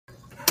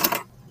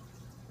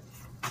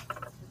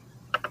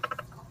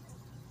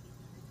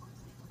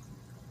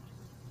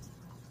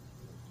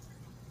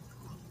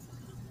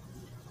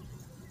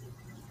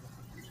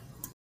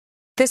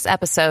This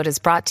episode is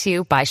brought to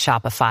you by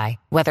Shopify.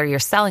 Whether you're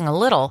selling a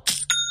little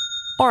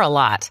or a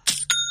lot,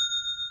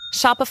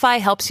 Shopify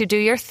helps you do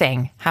your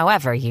thing,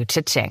 however you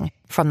cha-ching.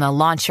 From the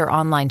launch your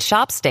online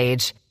shop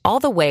stage, all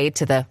the way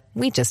to the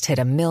we just hit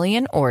 1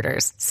 million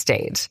orders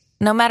stage.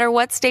 No matter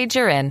what stage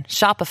you're in,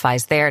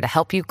 Shopify's there to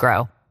help you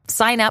grow.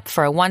 Sign up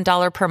for a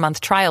 $1 per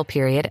month trial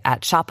period at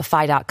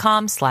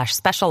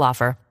shopify.com/special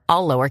offer,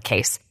 all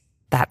lowercase.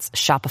 That's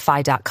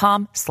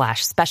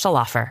shopify.com/special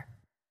offer.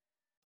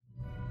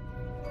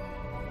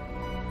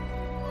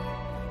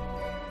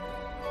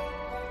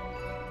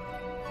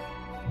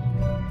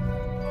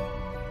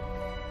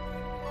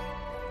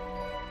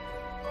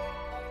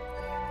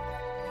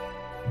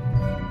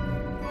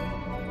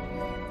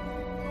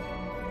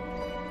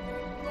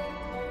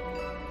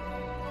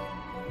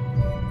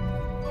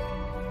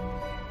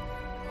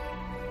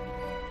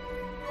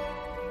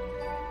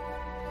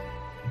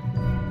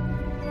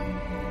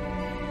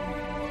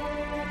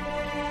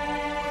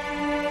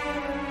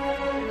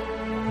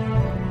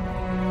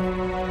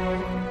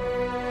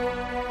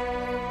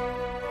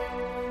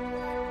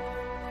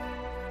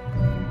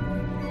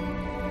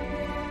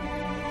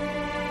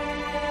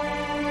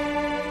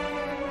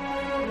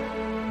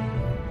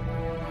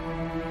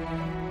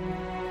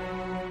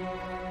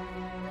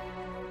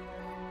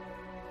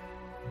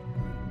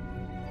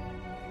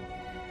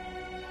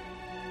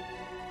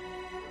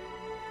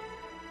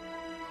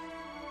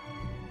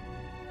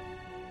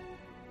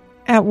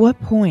 At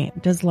what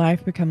point does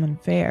life become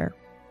unfair?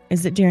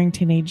 Is it during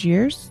teenage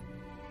years?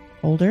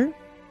 Older?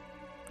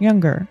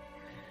 Younger?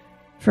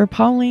 For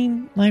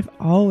Pauline, life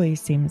always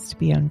seems to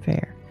be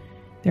unfair.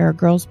 There are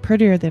girls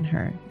prettier than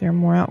her. They're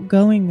more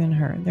outgoing than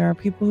her. There are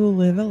people who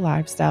live a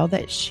lifestyle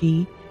that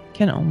she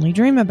can only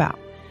dream about.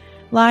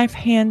 Life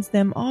hands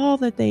them all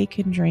that they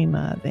can dream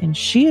of, and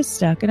she is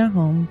stuck in a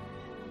home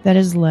that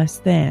is less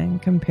than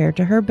compared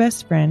to her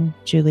best friend,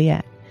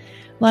 Juliet.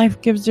 Life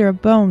gives her a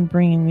bone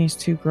bringing these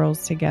two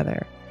girls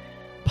together.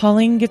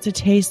 Pauline gets a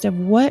taste of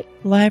what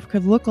life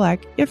could look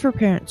like if her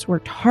parents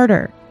worked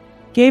harder,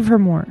 gave her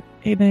more,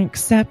 and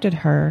accepted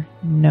her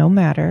no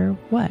matter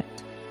what.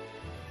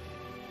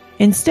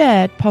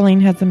 Instead,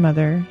 Pauline has a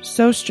mother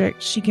so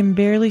strict she can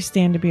barely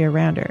stand to be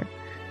around her.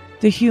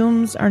 The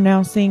Hulmes are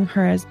now seeing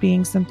her as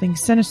being something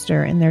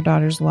sinister in their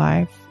daughter's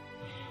life,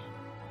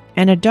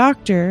 and a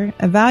doctor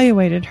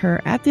evaluated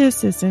her at the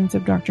assistance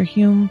of Dr.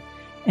 Hulme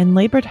and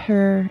labeled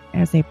her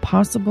as a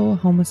possible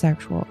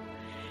homosexual.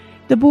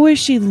 The boy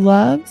she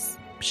loves,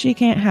 she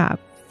can't have,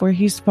 for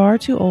he's far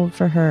too old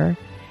for her,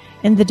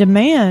 and the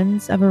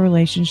demands of a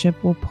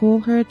relationship will pull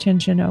her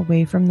attention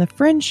away from the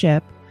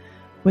friendship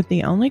with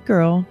the only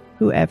girl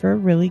who ever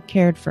really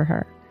cared for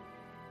her.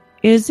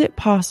 Is it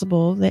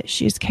possible that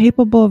she's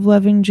capable of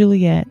loving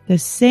Juliet the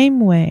same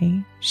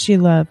way she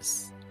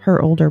loves her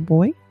older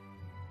boy?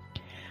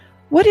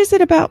 What is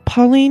it about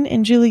Pauline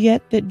and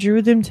Juliet that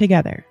drew them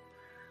together?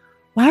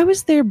 Why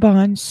was their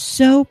bond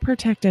so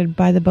protected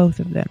by the both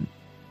of them?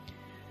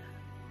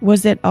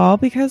 Was it all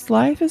because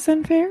life is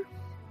unfair?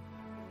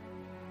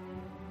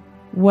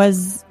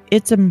 Was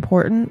its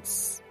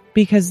importance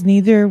because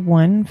neither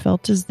one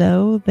felt as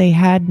though they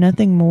had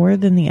nothing more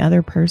than the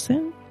other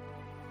person?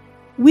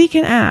 We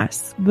can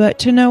ask, but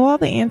to know all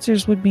the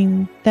answers would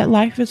mean that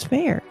life is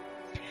fair,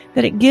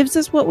 that it gives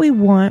us what we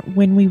want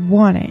when we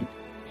want it.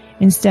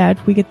 Instead,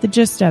 we get the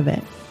gist of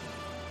it.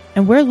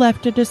 And we're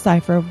left to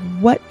decipher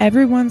what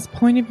everyone's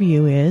point of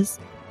view is,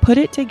 put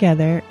it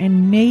together,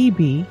 and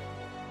maybe,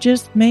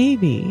 just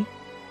maybe,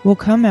 we'll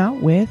come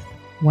out with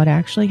what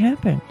actually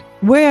happened.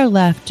 We're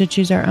left to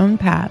choose our own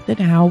path and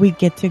how we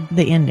get to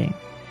the ending.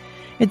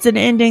 It's an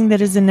ending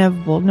that is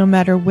inevitable no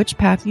matter which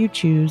path you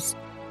choose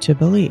to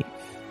believe.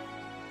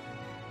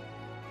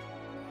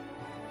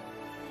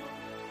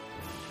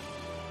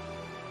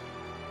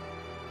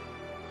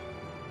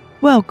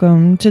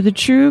 Welcome to the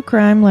True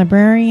Crime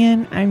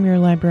Librarian. I'm your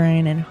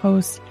librarian and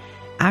host,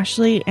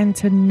 Ashley, and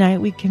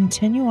tonight we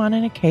continue on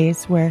in a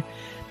case where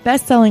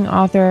best-selling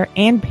author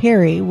Anne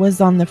Perry was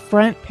on the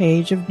front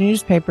page of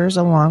newspapers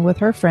along with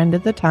her friend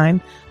at the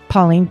time,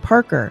 Pauline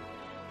Parker,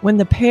 when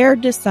the pair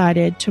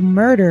decided to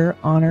murder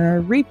Honor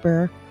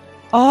Reaper,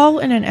 all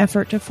in an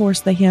effort to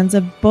force the hands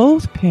of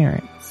both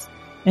parents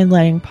in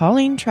letting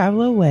Pauline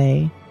travel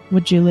away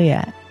with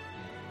Juliet.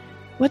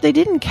 What they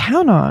didn't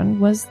count on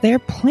was their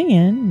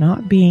plan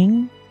not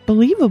being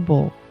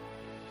believable.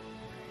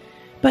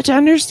 But to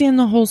understand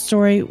the whole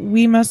story,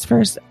 we must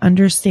first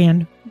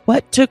understand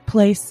what took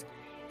place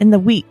in the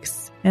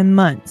weeks and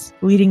months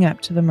leading up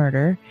to the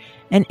murder.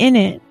 And in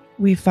it,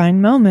 we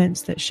find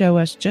moments that show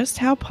us just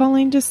how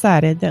Pauline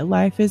decided that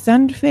life is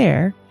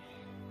unfair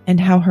and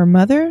how her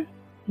mother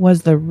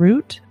was the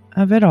root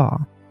of it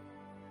all.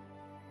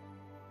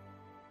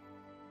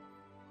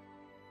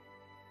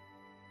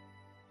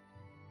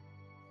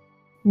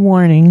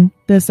 Warning,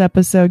 this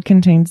episode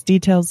contains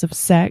details of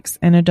sex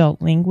and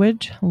adult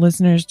language.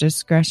 Listener's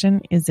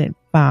discretion is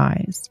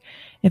advised.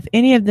 If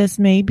any of this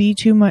may be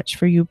too much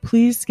for you,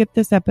 please skip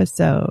this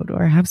episode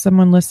or have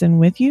someone listen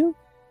with you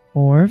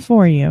or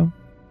for you.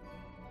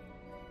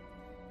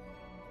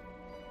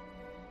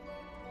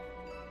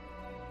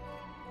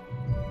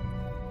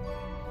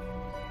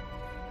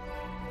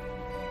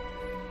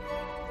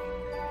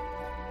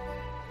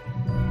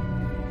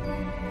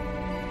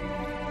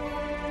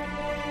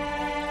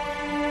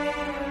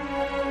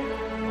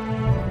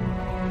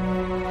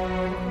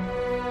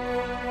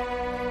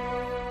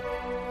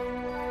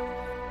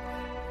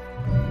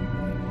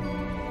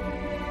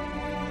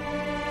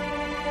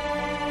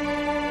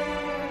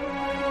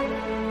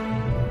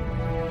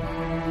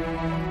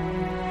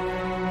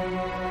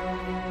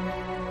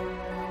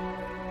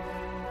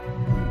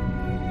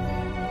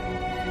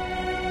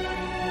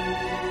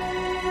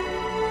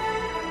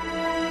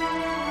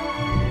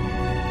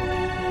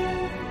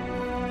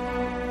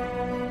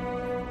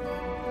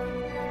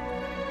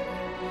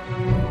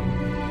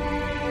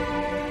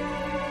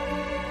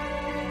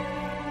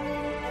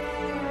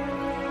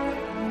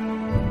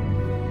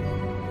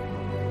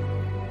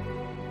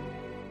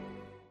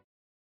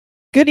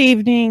 Good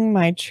evening,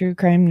 my true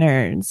crime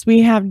nerds. We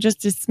have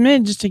just a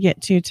smidge to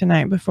get to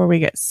tonight before we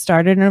get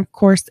started. And of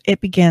course,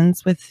 it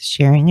begins with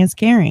sharing is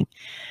caring.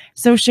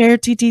 So share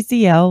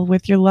TTCL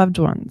with your loved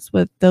ones,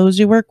 with those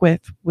you work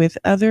with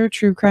other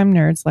true crime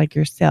nerds like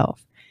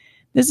yourself.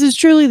 This is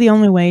truly the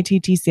only way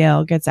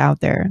TTCL gets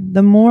out there.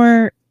 The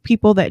more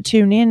people that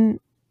tune in,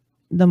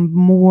 the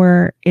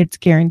more it's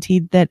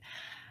guaranteed that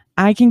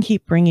I can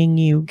keep bringing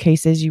you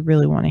cases you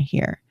really want to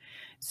hear.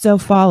 So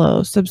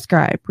follow,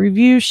 subscribe,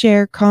 review,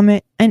 share,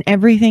 comment, and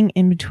everything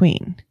in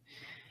between.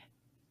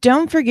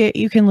 Don't forget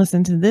you can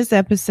listen to this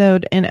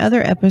episode and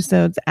other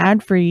episodes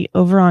ad-free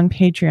over on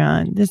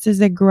Patreon. This is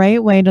a great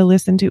way to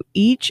listen to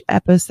each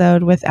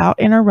episode without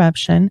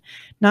interruption.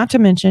 Not to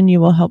mention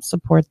you will help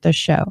support the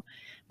show.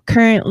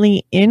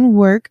 Currently in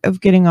work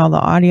of getting all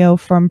the audio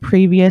from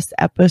previous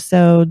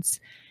episodes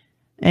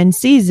and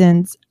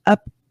seasons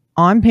up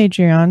on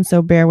Patreon,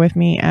 so bear with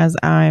me as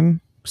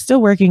I'm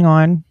still working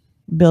on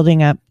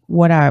building up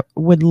what I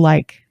would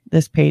like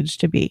this page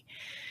to be.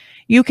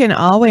 You can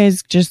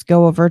always just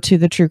go over to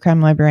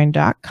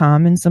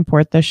thetruecrimelibrarian.com and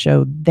support the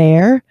show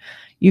there.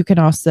 You can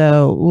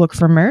also look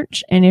for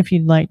merch, and if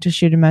you'd like to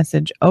shoot a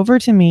message over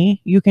to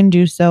me, you can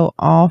do so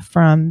all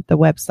from the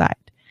website.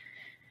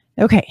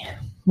 Okay,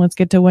 let's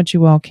get to what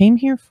you all came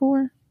here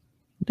for,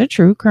 the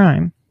true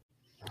crime.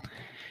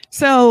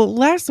 So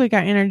last week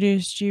I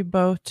introduced you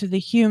both to the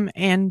Hulme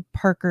and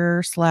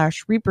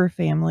Parker/Reaper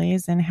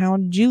families and how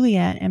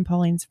Juliet and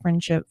Pauline's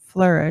friendship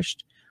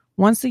flourished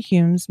once the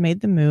Hulmes made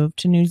the move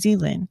to New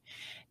Zealand.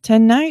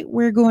 Tonight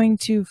we're going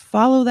to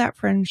follow that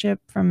friendship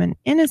from an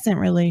innocent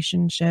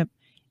relationship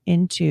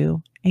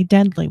into a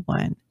deadly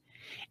one.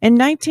 In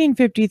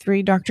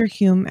 1953, Dr.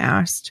 Hulme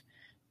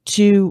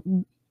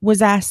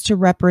was asked to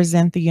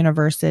represent the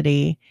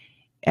university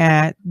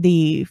at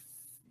the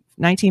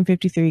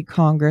 1953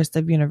 Congress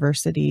of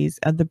Universities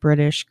of the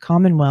British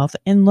Commonwealth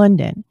in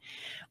London.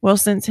 Well,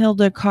 since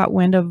Hilda caught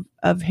wind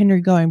of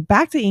Henry going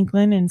back to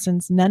England, and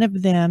since none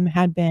of them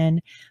had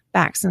been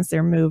back since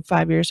their move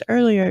 5 years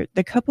earlier,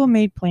 the couple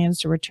made plans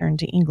to return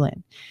to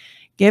England,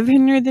 give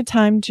Henry the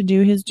time to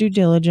do his due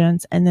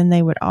diligence, and then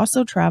they would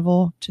also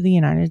travel to the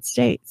United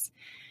States.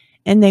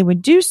 And they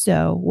would do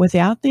so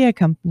without the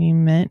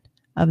accompaniment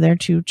of their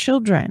two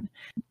children.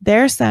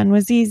 Their son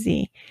was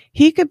easy.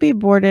 He could be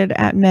boarded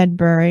at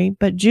Medbury,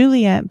 but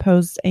Juliet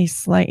posed a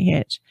slight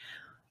hitch.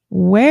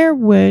 Where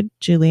would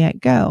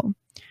Juliet go?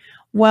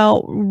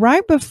 Well,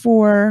 right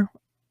before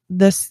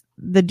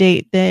the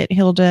date that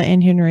Hilda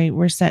and Henry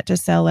were set to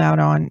sell out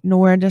on,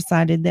 Nora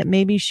decided that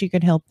maybe she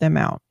could help them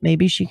out.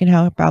 Maybe she could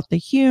help out the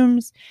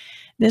Hulmes.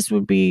 This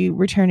would be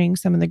returning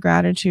some of the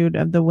gratitude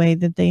of the way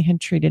that they had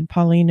treated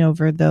Pauline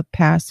over the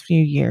past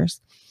few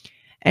years.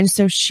 And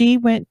so she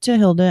went to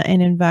Hilda and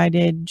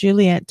invited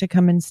Juliet to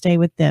come and stay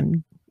with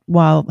them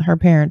while her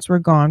parents were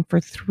gone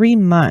for 3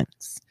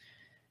 months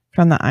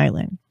from the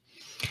island.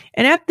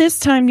 And at this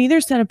time,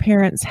 neither set of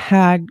parents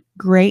had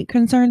great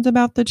concerns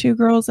about the two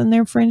girls and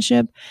their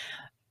friendship.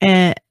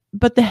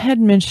 But the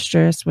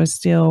headmistress was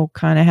still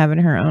kind of having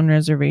her own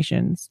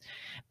reservations.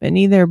 But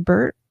neither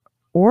Bert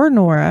or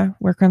Nora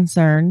were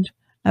concerned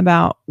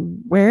about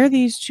where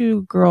these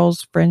two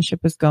girls'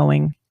 friendship was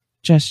going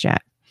just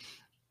yet.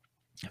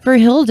 For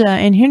Hilda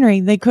and Henry,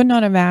 they could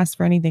not have asked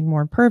for anything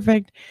more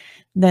perfect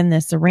than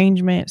this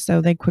arrangement, so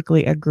they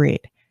quickly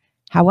agreed.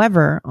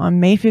 However, on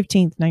May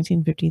 15th,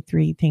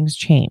 1953, things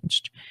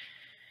changed.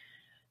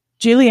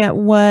 Juliet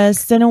was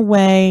sent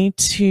away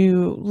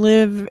to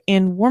live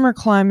in warmer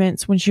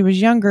climates when she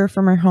was younger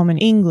from her home in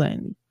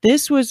England.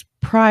 This was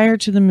prior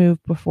to the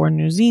move before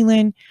New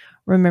Zealand.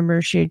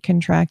 Remember, she had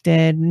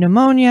contracted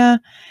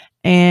pneumonia,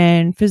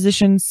 and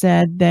physicians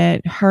said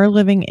that her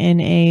living in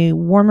a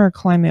warmer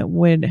climate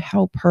would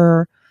help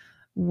her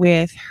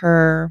with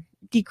her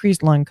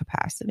decreased lung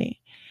capacity.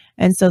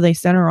 And so they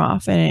sent her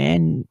off,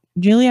 and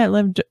Juliet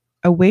lived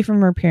away from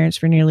her parents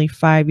for nearly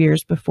 5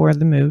 years before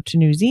the move to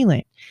New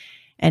Zealand.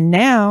 And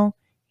now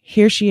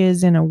here she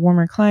is in a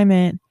warmer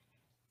climate,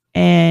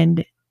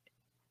 and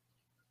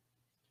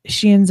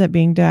she ends up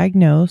being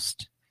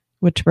diagnosed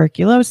with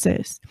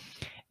tuberculosis.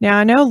 Now,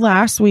 I know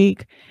last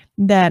week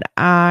that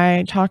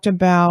I talked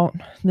about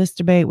this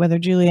debate whether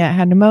Juliet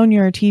had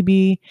pneumonia or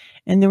TB,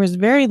 and there was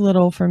very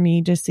little for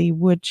me to see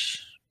where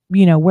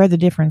the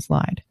difference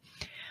lied.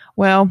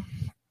 Well,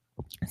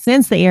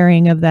 since the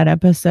airing of that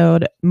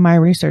episode, my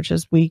research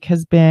this week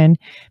has been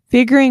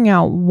figuring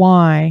out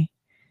why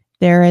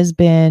there has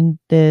been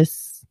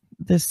this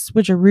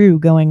switcheroo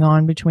going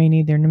on between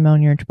either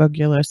pneumonia or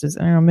tuberculosis.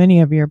 I know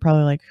many of you are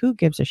probably like, who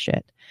gives a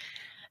shit?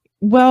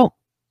 Well,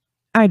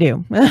 I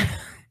do.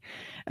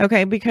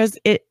 Okay, because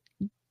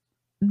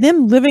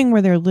them living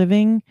where they're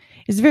living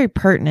is very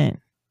pertinent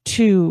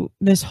to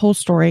this whole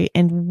story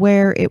and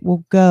where it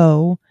will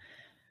go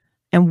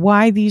and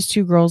why these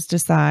two girls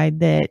decide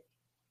that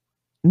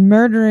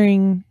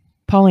murdering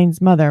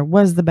Pauline's mother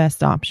was the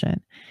best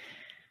option.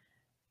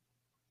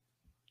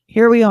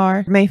 Here we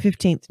are, May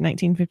 15th,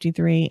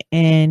 1953,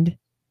 and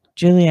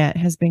Juliet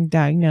has been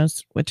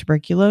diagnosed with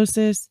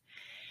tuberculosis.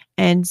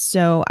 And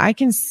so I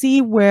can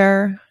see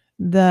where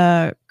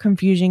the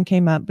confusion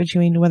came up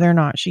between whether or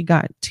not she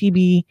got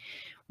TB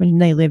when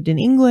they lived in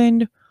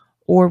England,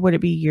 or would it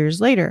be years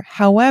later?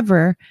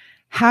 However,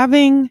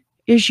 having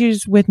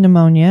issues with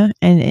pneumonia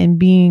and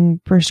being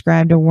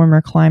prescribed a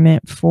warmer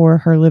climate for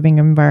her living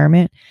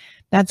environment,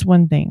 that's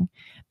one thing.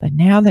 But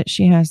now that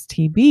she has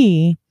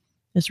TB,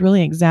 this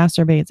really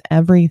exacerbates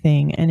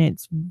everything, and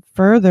it's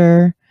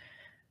further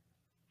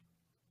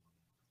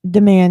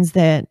demands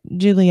that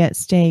Juliet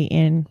stay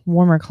in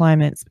warmer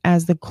climates,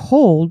 as the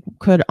cold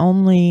could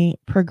only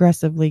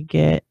progressively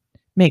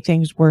make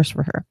things worse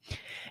for her.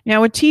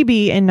 Now, with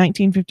TB in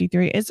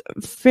 1953, it's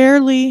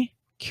fairly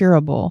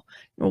curable.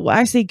 Well,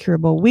 I say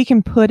curable. We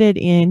can put it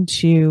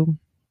into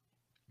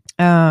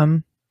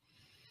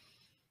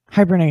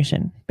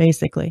hibernation,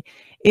 basically.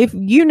 If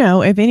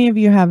any of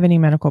you have any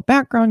medical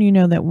background, you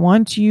know that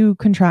once you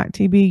contract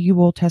TB, you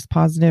will test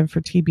positive for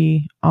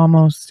TB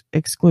almost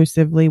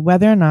exclusively,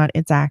 whether or not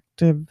it's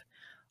active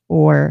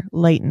or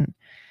latent.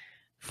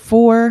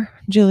 For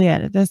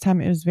Juliet, at this time,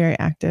 it was very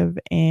active,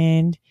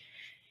 and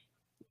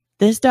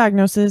this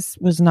diagnosis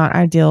was not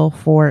ideal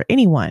for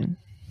anyone.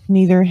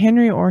 Neither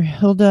Henry or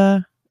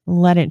Hilda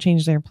let it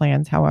change their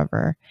plans,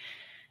 however.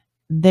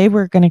 They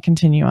were going to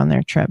continue on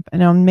their trip.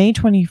 And on May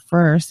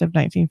 21st of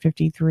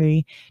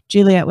 1953,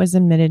 Juliet was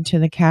admitted to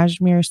the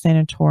Kashmir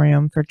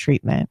Sanatorium for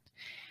treatment.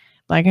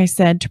 Like I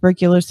said,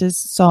 tuberculosis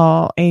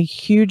saw a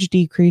huge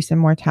decrease in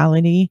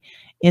mortality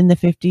in the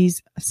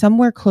 50s,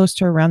 somewhere close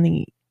to around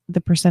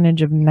the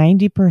percentage of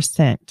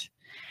 90%.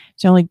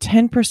 So only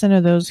 10%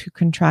 of those who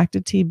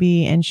contracted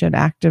TB and showed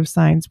active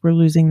signs were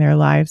losing their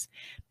lives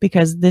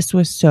because this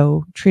was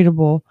so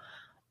treatable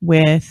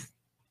with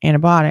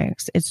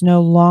antibiotics. It's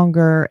no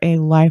longer a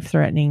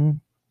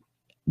life-threatening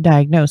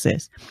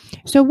diagnosis.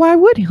 So why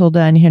would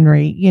Hilda and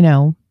Henry,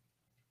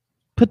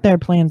 put their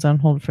plans on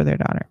hold for their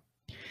daughter?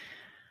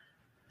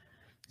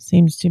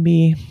 Seems to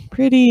be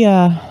pretty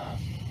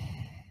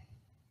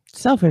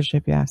selfish,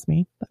 if you ask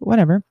me, but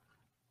whatever.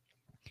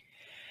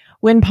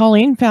 When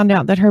Pauline found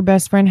out that her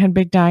best friend had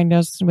been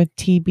diagnosed with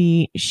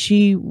TB,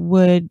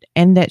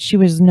 and that she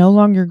was no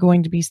longer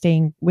going to be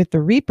staying with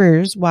the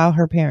Reapers while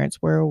her parents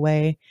were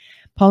away,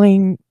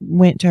 Pauline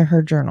went to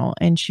her journal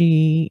and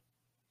she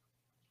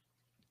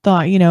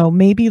thought,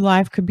 maybe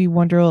life could be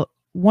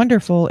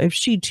wonderful if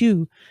she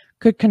too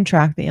could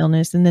contract the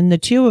illness, and then the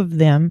two of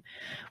them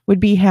would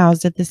be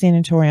housed at the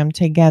sanatorium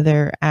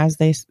together as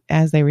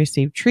they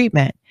received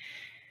treatment.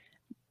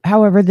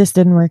 However, this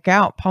didn't work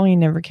out. Pauline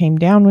never came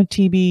down with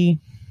TB.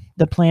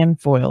 The plan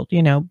foiled,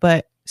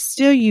 but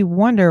still you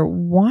wonder,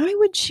 why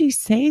would she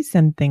say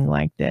something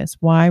like this?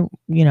 Why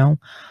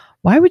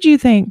would you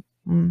think,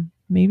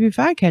 maybe if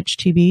I catch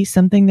TB,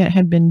 something that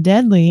had been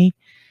deadly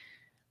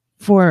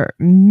for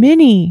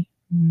many,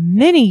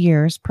 many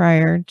years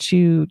prior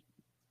to,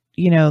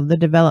 the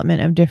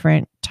development of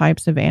different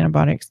types of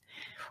antibiotics,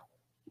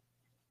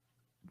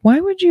 why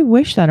would you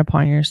wish that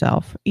upon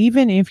yourself,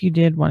 even if you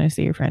did want to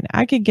see your friend?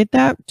 I could get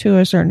that to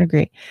a certain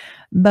degree.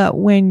 But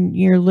when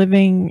you're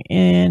living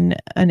in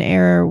an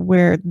era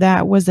where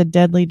that was a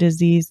deadly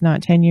disease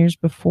not 10 years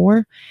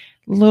before,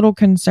 little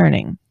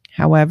concerning.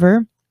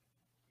 However,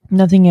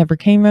 nothing ever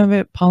came of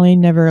it.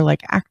 Pauline never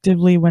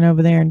actively went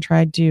over there and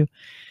tried to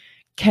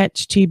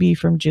catch TB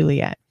from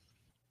Juliet.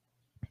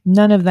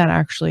 None of that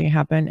actually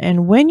happened.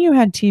 And when you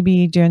had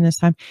TB during this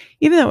time,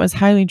 even though it was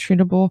highly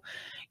treatable,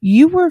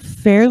 you were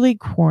fairly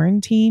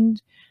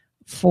quarantined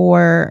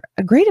for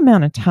a great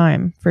amount of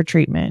time for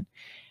treatment.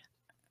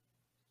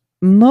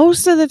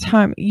 Most of the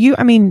time,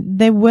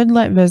 they would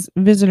let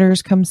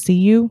visitors come see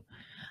you,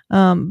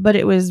 but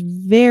it was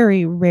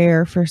very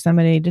rare for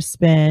somebody to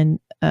spend,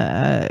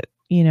 an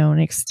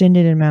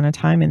extended amount of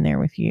time in there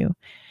with you.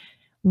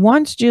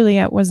 Once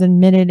Juliet was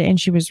admitted and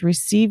she was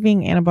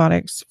receiving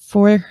antibiotics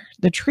for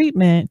the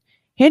treatment,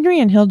 Henry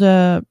and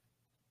Hilda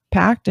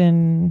packed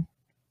and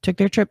took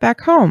their trip back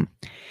home.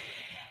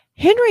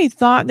 Henry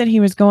thought that he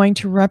was going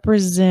to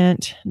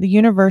represent the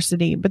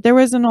university, but there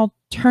was an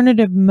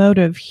alternative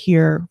motive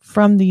here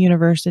from the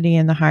university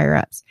and the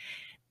higher-ups.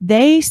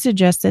 They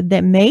suggested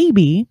that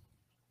maybe,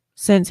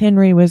 since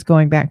Henry was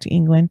going back to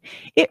England,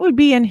 it would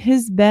be in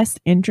his best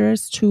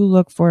interest to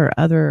look for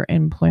other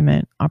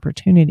employment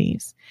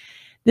opportunities.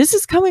 This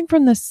is coming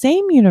from the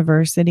same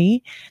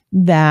university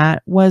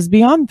that was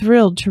beyond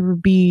thrilled to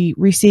be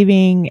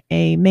receiving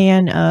a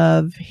man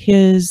of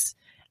his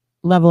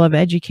level of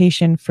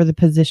education for the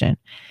position.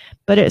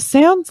 But it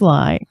sounds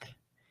like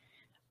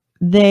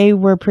they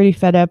were pretty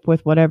fed up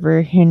with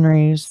whatever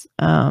Henry's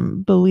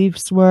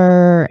beliefs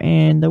were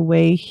and the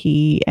way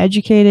he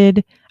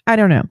educated. I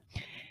don't know.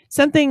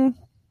 Something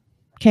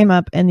came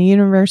up and the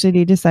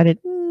university decided,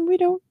 we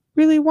don't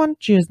really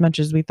want you as much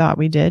as we thought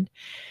we did.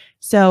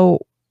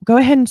 So go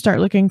ahead and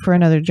start looking for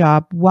another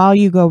job while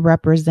you go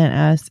represent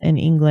us in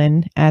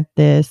England at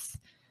this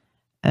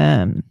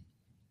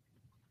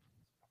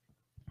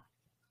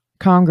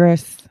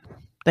Congress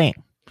thing.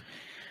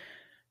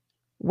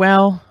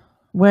 Well,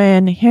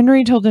 When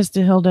Henry told this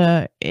to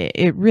Hilda,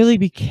 it really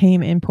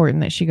became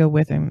important that she go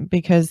with him,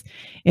 because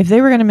if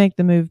they were going to make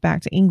the move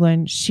back to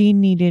England, she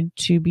needed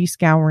to be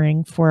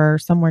scouring for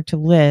somewhere to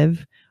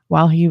live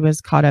while he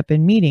was caught up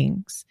in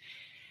meetings.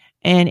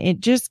 And it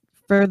just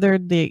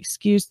furthered the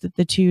excuse that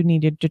the two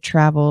needed to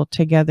travel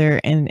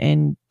together.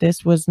 And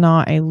this was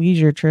not a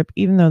leisure trip,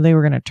 even though they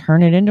were going to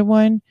turn it into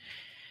one.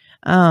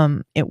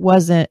 It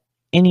wasn't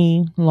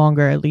any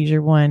longer a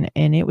leisure one.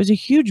 And it was a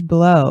huge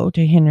blow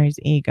to Henry's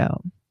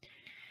ego.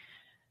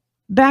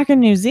 Back in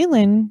New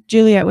Zealand,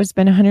 Juliet would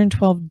spend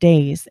 112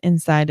 days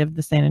inside of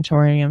the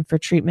sanatorium for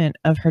treatment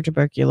of her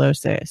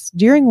tuberculosis,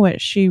 during which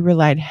she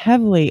relied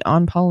heavily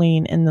on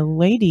Pauline and the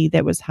lady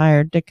that was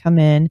hired to come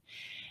in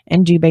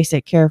and do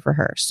basic care for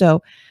her.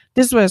 So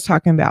this is what I was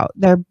talking about.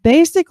 They're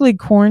basically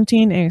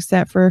quarantined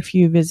except for a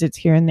few visits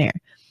here and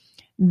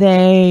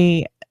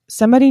there.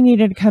 Somebody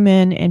needed to come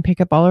in and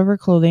pick up all of her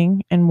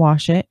clothing and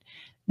wash it.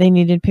 They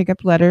needed to pick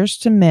up letters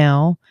to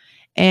mail,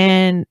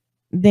 and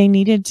they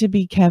needed to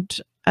be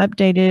kept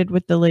updated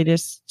with the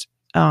latest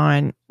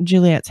on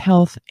Juliet's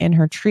health and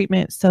her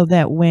treatment, so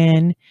that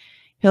when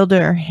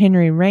Hilda or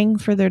Henry rang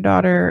for their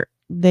daughter,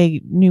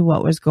 they knew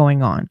what was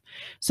going on.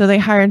 So they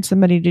hired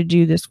somebody to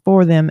do this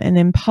for them. And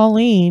then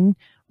Pauline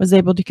was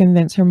able to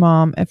convince her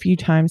mom a few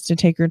times to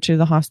take her to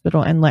the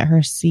hospital and let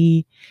her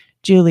see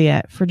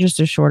Juliet for just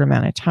a short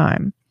amount of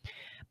time.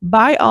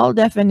 By all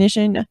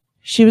definition,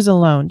 she was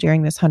alone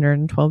during this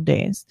 112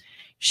 days.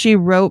 She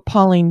wrote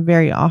Pauline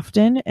very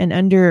often and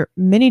under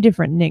many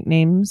different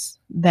nicknames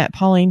that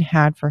Pauline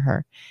had for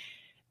her.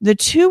 The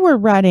two were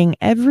writing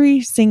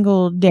every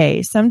single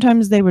day.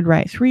 Sometimes they would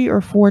write 3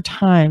 or 4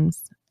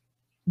 times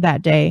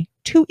that day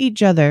to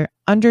each other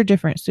under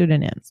different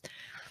pseudonyms.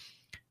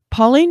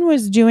 Pauline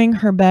was doing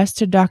her best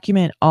to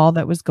document all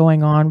that was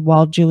going on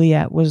while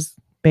Juliet was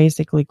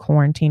basically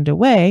quarantined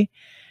away,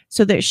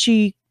 so that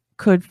she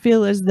could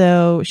feel as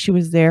though she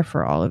was there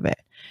for all of it.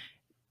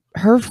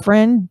 Her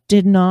friend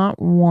did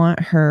not want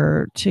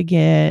her to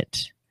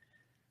get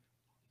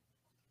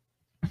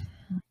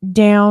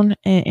down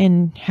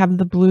and have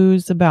the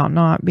blues about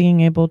not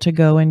being able to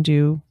go and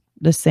do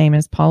the same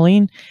as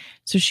Pauline.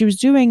 So she was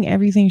doing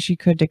everything she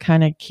could to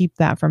kind of keep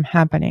that from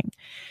happening.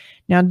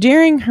 Now,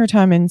 during her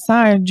time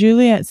inside,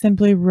 Juliet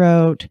simply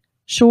wrote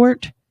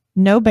short,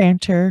 no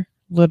banter,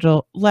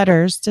 little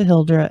letters to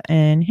Hilda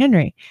and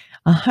Henry.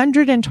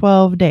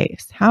 112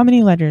 days. How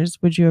many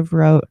letters would you have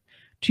wrote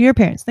to your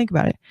parents? Think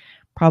about it.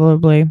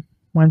 Probably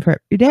one for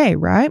every day,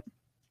 right?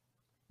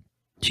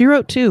 She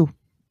wrote 2.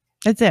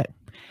 That's it.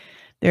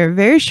 They're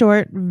very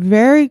short,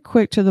 very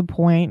quick to the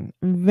point,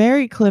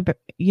 very clip,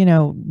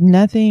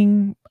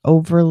 nothing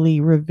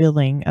overly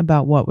revealing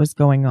about what was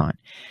going on.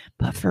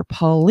 But for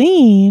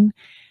Pauline,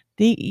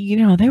 they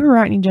were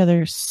writing each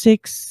other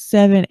 6,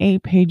 7,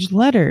 8-page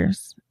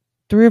letters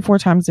 3 or 4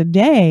 times a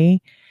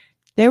day.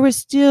 There was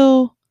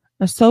still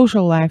a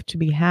social life to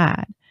be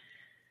had.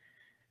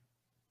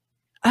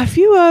 A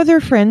few other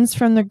friends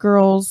from the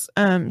girls'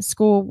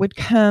 school would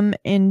come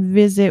and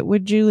visit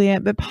with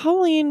Juliet, but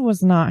Pauline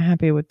was not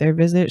happy with their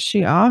visit.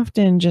 She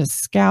often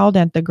just scowled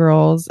at the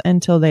girls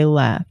until they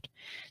left,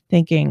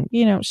 thinking,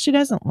 she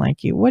doesn't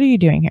like you. What are you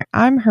doing here?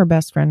 I'm her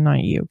best friend,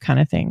 not you, kind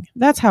of thing.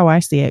 That's how I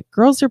see it.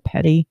 Girls are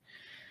petty.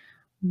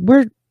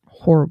 We're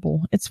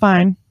horrible. It's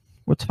fine.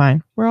 It's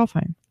fine. We're all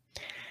fine.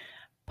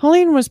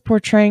 Pauline was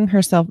portraying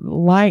herself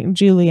like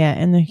Juliet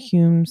and the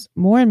Hulmes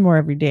more and more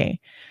every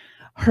day.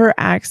 Her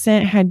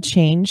accent had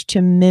changed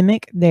to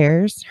mimic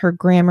theirs. Her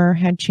grammar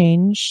had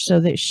changed so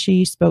that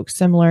she spoke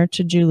similar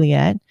to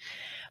Juliet.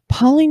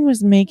 Pauline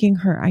was making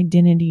her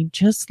identity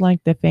just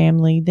like the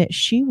family that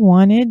she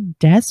wanted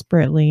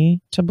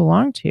desperately to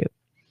belong to.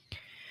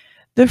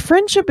 The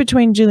friendship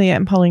between Juliet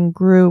and Pauline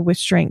grew with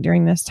strength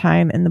during this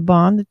time, and the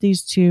bond that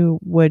these two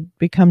would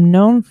become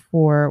known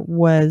for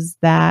was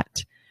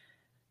that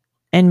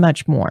and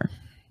much more.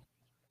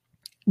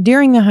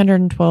 During the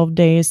 112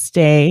 days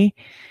stay,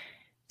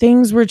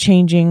 things were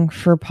changing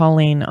for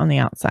Pauline on the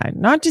outside.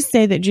 Not to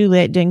say that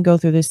Juliet didn't go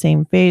through the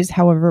same phase.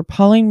 However,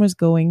 Pauline was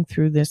going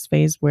through this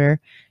phase where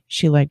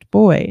she liked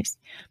boys.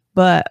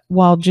 But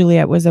while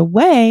Juliet was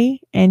away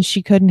and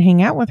she couldn't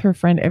hang out with her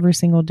friend every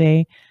single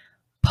day,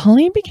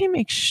 Pauline became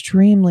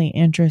extremely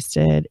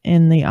interested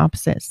in the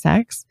opposite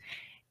sex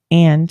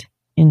and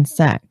in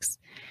sex.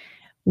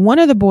 One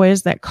of the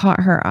boys that caught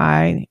her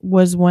eye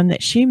was one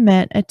that she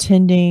met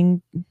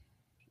attending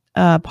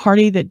a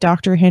party that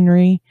Dr.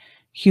 Henry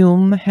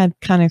Hulme had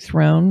kind of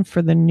thrown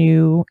for the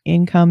new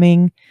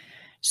incoming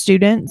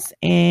students.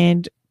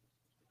 And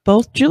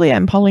both Juliet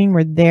and Pauline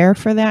were there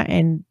for that.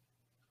 And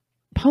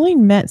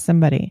Pauline met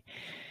somebody.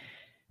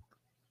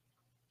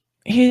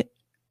 He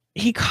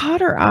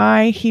caught her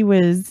eye. He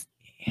was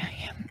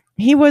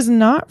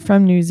not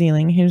from New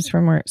Zealand. He was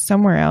from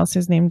somewhere else.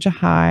 His name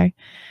Jahai.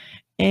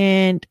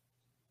 And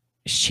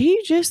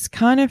she just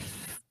kind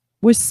of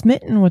was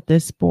smitten with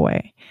this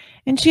boy.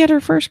 And she had her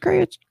first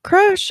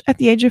crush at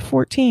the age of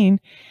 14.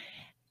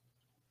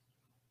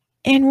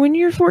 And when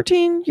you're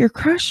 14, your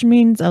crush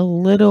means a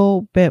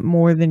little bit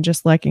more than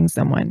just liking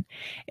someone.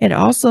 It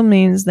also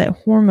means that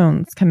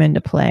hormones come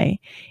into play.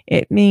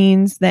 It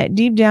means that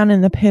deep down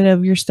in the pit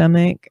of your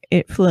stomach,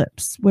 it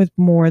flips with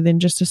more than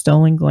just a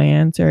stolen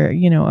glance or,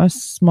 a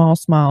small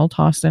smile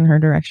tossed in her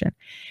direction.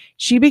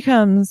 She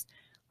becomes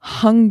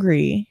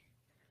hungry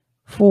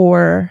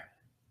for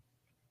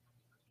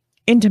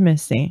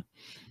intimacy.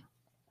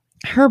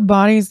 Her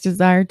body's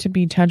desire to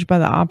be touched by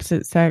the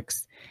opposite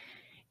sex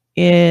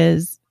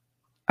is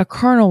a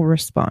carnal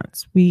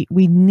response. We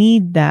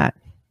need that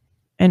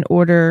in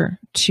order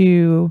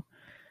to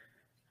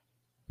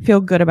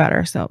feel good about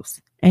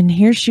ourselves. And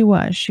here she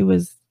was. She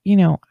was,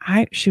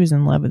 she was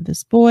in love with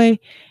this boy,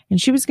 and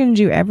she was going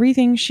to do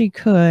everything she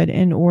could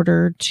in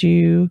order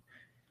to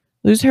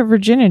lose her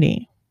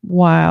virginity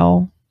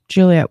while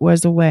Juliet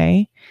was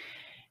away.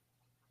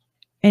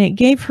 And it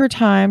gave her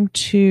time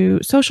to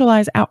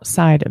socialize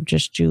outside of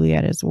just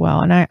Juliet as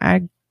well. And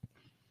I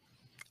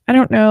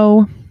don't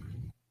know.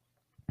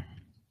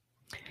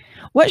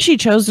 What she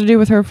chose to do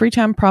with her free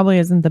time probably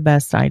isn't the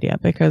best idea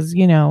because,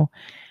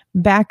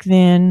 back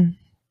then,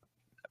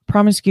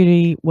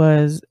 promiscuity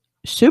was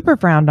super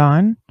frowned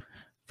on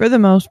for the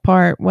most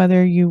part, no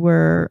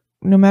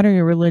matter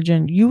your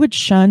religion, you would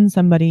shun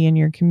somebody in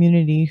your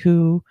community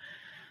who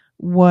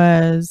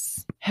had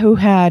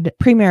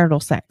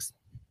premarital sex.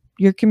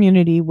 Your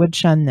community would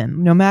shun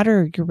them, no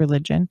matter your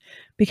religion,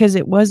 because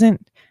it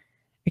wasn't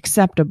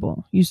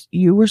acceptable.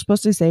 You were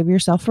supposed to save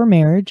yourself for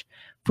marriage,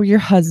 for your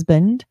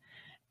husband.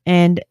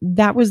 And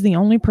that was the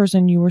only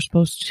person you were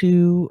supposed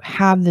to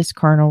have this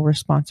carnal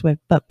response with.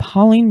 But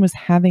Pauline was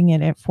having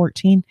it at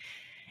 14.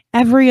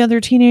 Every other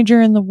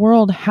teenager in the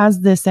world has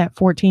this at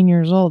 14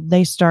 years old.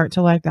 They start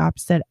to like the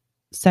opposite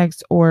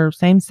sex or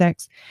same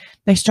sex.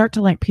 They start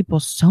to like people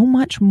so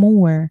much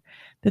more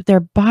that their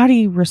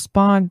body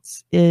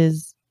response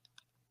is,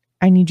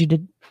 I need you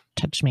to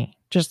touch me.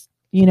 Just,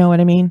 you know what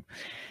I mean?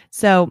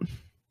 So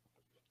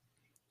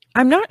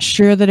I'm not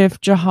sure that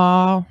if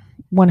Jaha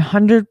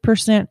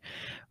 100%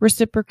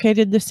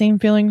 reciprocated the same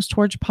feelings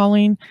towards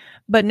Pauline,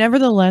 but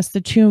nevertheless, the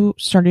two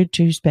started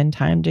to spend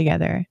time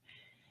together.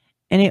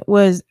 And it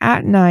was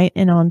at night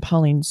and on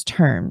Pauline's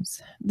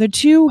terms. The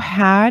two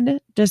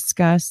had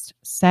discussed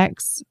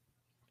sex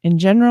in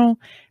general,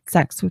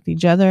 sex with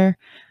each other,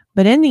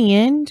 but in the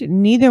end,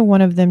 neither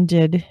one of them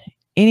did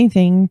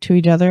anything to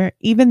each other,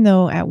 even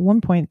though at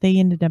one point they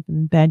ended up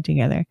in bed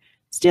together.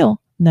 Still,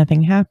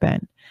 nothing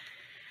happened.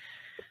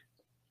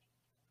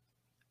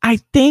 I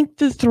think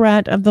the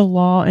threat of the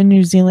law in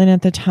New Zealand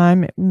at the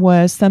time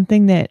was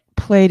something that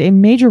played a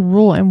major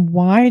role in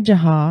why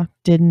Jaha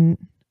didn't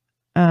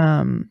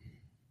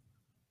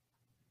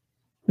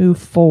move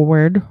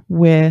forward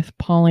with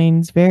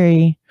Pauline's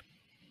I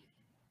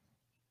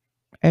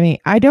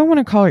don't want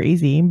to call her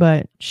easy,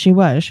 but she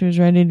was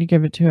ready to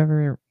give it to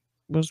whoever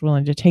was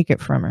willing to take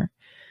it from her.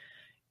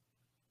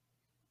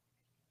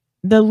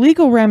 The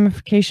legal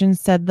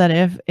ramifications said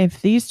that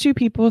if these two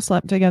people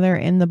slept together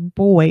and the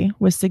boy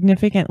was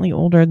significantly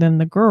older than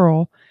the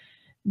girl,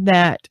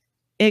 that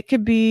it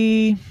could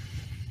be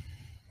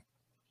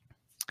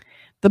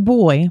the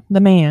boy, the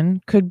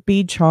man, could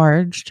be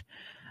charged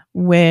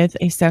with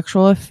a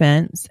sexual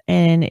offense,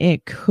 and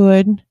it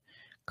could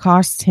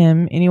cost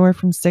him anywhere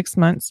from 6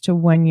 months to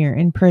 1 year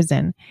in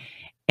prison.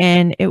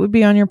 And it would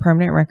be on your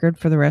permanent record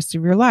for the rest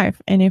of your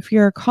life. And if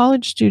you're a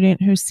college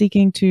student who's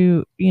seeking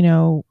to,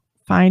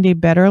 find a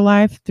better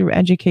life through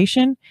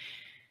education,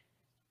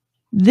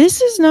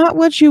 this is not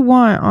what you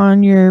want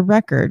on your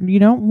record. You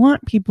don't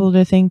want people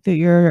to think that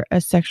you're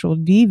a sexual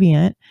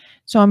deviant.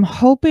 So I'm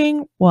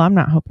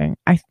not hoping.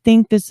 I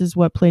think this is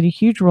what played a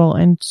huge role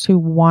into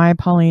why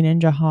Pauline and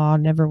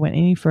Jaha never went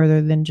any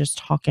further than just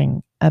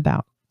talking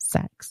about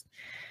sex.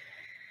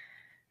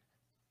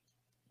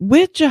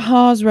 With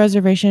Jaha's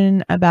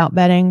reservation about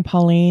betting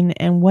Pauline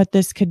and what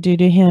this could do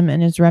to him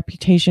and his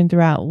reputation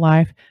throughout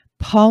life,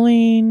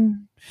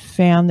 Pauline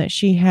found that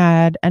she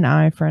had an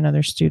eye for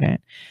another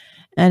student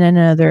and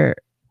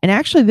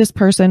actually this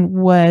person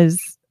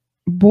was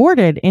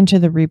boarded into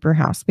the Reaper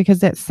house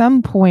because at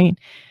some point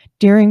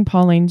during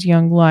Pauline's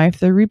young life,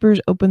 the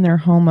Reapers opened their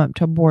home up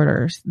to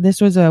boarders.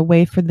 This was a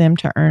way for them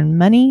to earn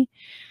money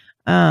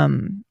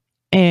and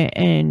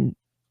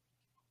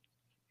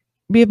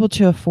be able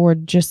to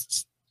afford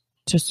just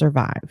to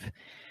survive.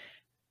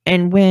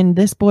 And when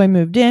this boy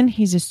moved in,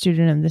 he's a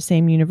student of the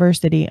same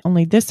university,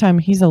 only this time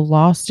he's a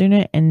law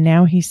student and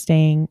now he's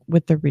staying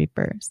with the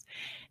Reapers.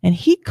 And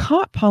he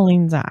caught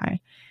Pauline's eye,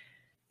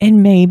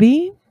 and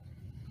maybe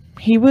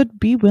he would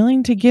be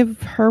willing to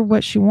give her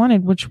what she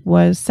wanted, which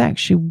was sex.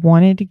 She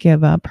wanted to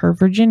give up her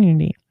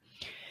virginity.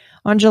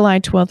 On July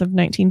 12th of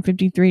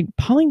 1953,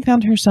 Pauline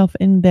found herself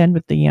in bed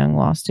with the young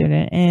law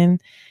student, and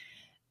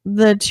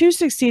the two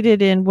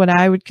succeeded in what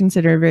I would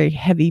consider a very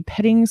heavy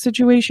petting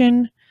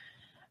situation.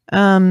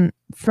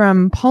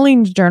 From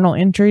Pauline's journal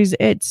entries,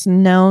 it's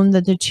known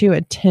that the two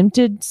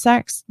attempted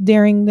sex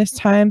during this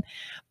time,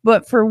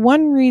 but for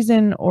one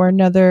reason or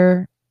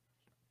another,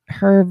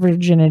 her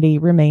virginity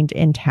remained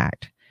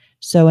intact.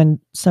 So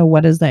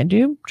what does that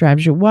do?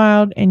 Drives you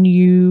wild, and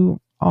you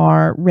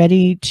are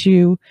ready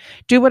to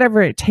do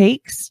whatever it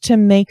takes to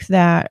make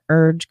that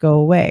urge go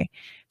away.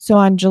 So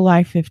on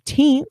July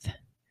 15th,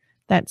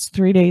 that's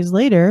 3 days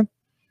later,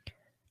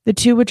 the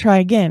two would try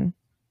again.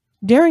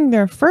 During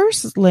their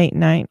first late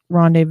night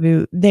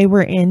rendezvous, they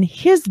were in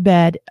his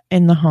bed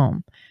in the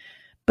home.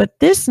 But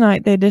this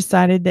night, they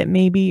decided that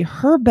maybe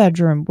her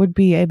bedroom would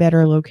be a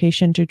better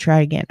location to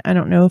try again. I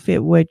don't know if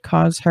it would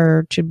cause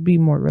her to be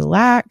more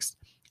relaxed.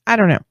 I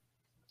don't know.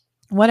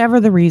 Whatever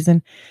the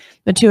reason,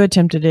 the two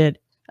attempted it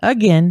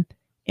again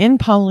in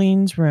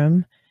Pauline's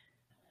room.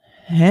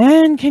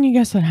 And can you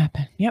guess what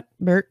happened? Yep,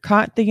 Bert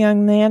caught the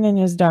young man in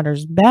his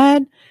daughter's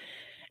bed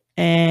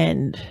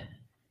and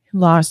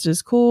lost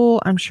his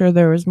cool. I'm sure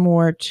there was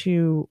more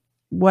to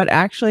what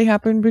actually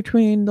happened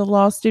between the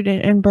law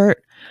student and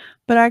Bert,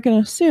 but I can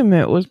assume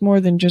it was more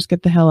than just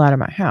get the hell out of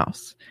my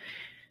house.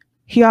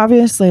 He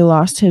obviously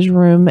lost his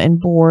room and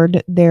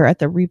board there at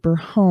the Reaper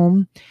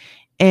home,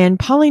 and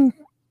Pauline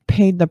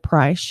paid the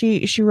price.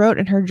 She wrote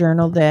in her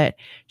journal that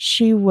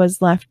she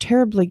was left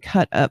terribly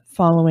cut up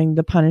following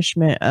the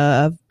punishment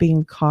of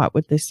being caught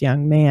with this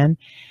young man,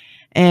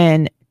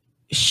 and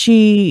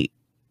she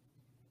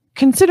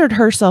considered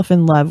herself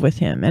in love with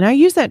him. And I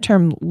use that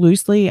term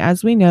loosely,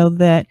 as we know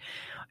that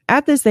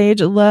at this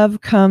age, love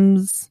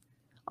comes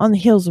on the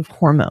heels of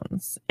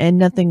hormones and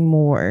nothing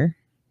more.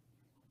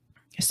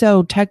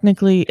 So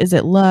technically, is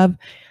it love?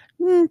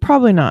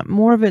 Probably not.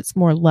 More of it's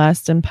more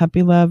lust and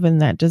puppy love and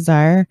that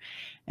desire.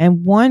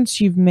 And once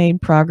you've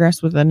made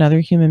progress with another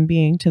human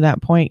being to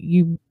that point,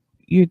 you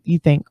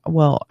think,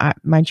 well,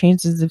 my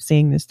chances of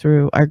seeing this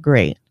through are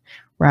great,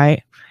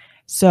 right?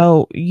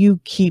 So you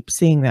keep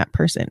seeing that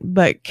person.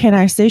 But can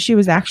I say she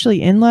was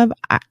actually in love?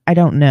 I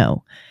don't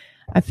know.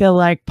 I feel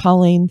like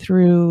Pauline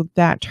threw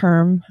that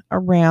term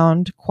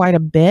around quite a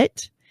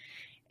bit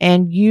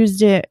and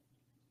used it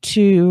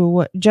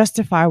to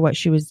justify what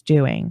she was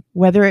doing,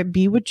 whether it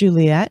be with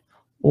Juliet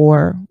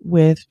or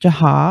with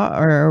Jaha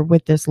or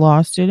with this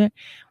law student,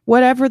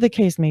 whatever the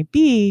case may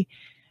be.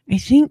 I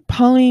think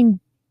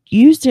Pauline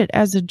used it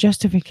as a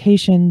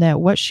justification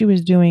that what she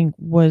was doing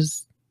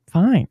was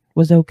fine,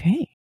 was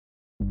okay.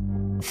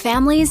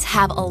 Families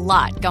have a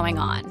lot going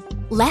on.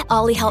 Let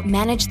Ollie help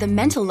manage the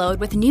mental load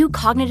with new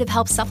cognitive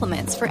help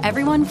supplements for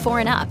everyone 4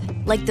 and up,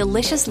 like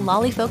delicious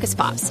Lolly Focus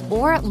Pops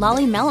or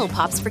Lolly Mellow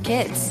Pops for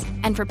kids.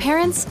 And for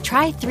parents,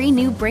 try 3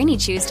 new Brainy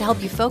Chews to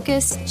help you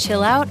focus,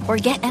 chill out, or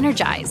get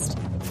energized.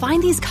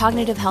 Find these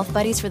cognitive health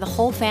buddies for the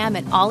whole fam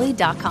at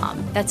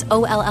ollie.com. That's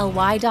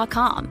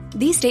OLLY.com.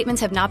 These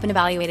statements have not been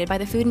evaluated by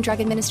the Food and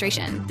Drug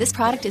Administration. This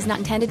product is not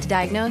intended to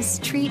diagnose,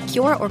 treat,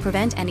 cure, or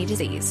prevent any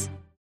disease.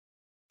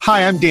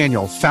 Hi, I'm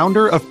Daniel,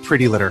 founder of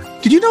Pretty Litter.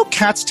 Did you know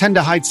cats tend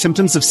to hide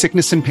symptoms of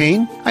sickness and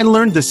pain? I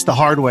learned this the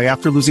hard way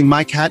after losing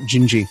my cat,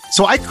 Gingy.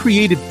 So I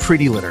created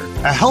Pretty Litter,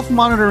 a health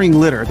monitoring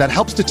litter that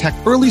helps detect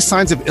early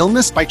signs of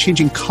illness by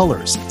changing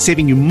colors,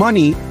 saving you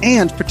money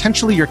and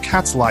potentially your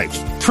cat's life.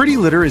 Pretty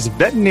Litter is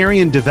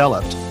veterinarian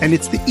developed, and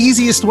it's the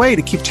easiest way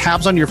to keep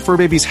tabs on your fur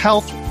baby's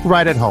health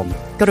right at home.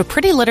 Go to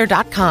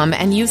prettylitter.com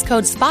and use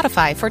code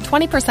SPOTIFY for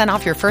 20%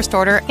 off your first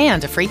order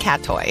and a free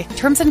cat toy.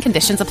 Terms and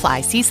conditions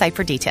apply. See site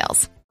for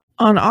details.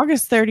 On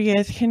August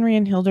 30th, Henry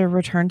and Hilda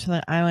returned to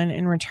the island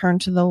and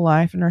returned to the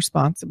life and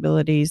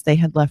responsibilities they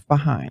had left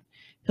behind.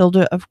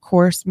 Hilda, of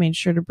course, made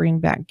sure to bring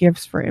back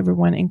gifts for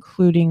everyone,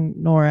 including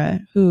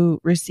Nora,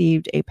 who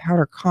received a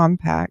powder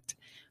compact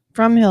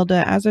from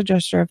Hilda as a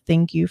gesture of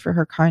thank you for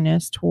her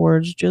kindness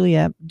towards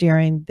Juliet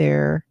during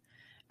their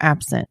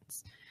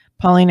absence.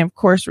 Pauline, of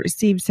course,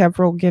 received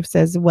several gifts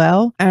as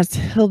well, as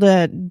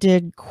Hilda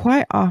did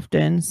quite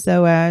often,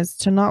 so as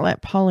to not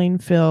let Pauline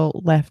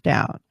feel left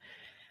out.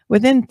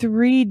 Within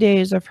 3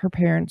 days of her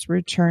parents'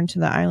 return to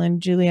the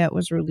island, Juliet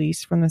was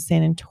released from the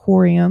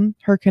sanatorium.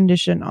 Her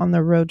condition on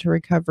the road to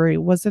recovery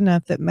was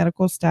enough that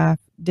medical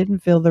staff didn't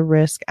feel the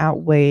risk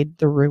outweighed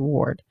the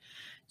reward.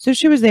 So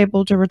she was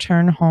able to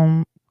return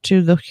home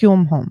to the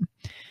Hulme home.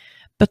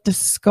 But the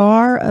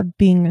scar of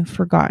being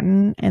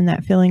forgotten and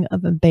that feeling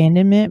of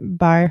abandonment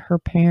by her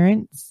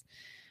parents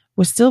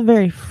was still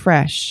very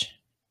fresh,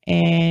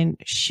 and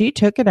she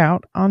took it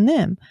out on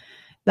them.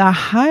 The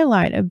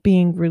highlight of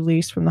being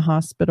released from the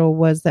hospital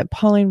was that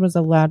Pauline was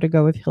allowed to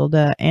go with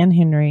Hilda and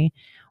Henry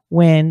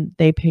when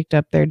they picked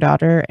up their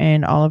daughter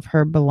and all of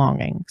her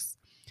belongings.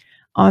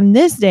 On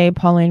this day,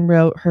 Pauline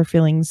wrote her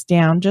feelings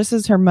down, just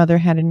as her mother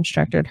had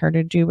instructed her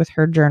to do with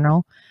her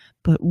journal,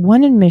 but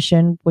one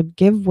admission would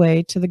give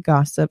way to the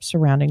gossip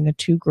surrounding the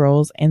two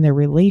girls and their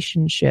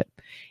relationship.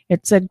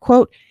 It said,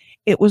 quote,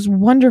 "It was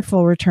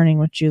wonderful returning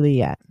with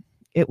Juliet.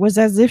 It was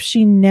as if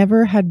she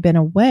never had been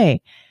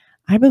away.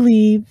 I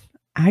believe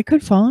I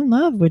could fall in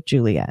love with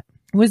Juliet."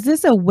 Was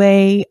this a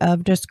way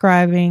of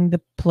describing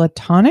the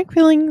platonic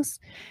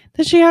feelings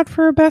that she had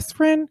for her best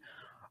friend?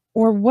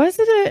 Or was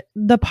it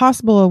the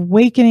possible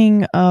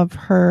awakening of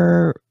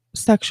her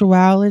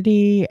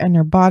sexuality and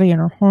her body and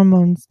her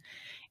hormones?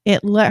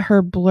 It let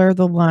her blur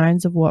the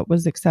lines of what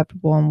was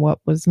acceptable and what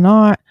was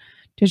not.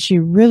 Did she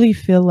really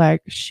feel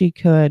like she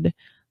could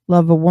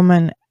love a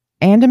woman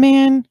and a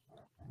man?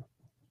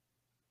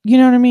 You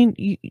know what I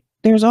mean?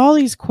 There's all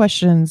these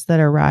questions that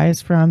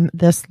arise from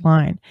this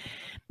line.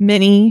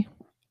 Many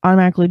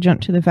automatically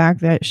jump to the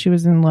fact that she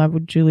was in love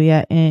with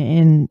Juliet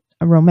in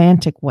a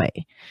romantic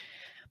way.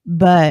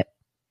 But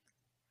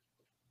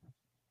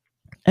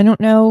I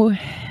don't know.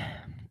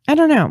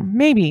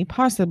 Maybe,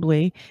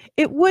 possibly.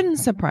 It wouldn't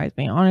surprise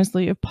me,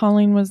 honestly, if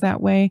Pauline was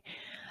that way.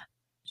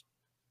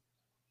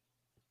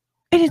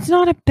 And it's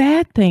not a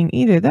bad thing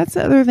either. That's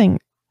the other thing.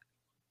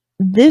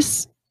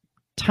 This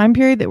time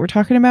period that we're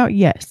talking about,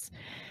 yes,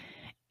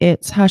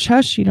 it's hush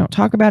hush. You don't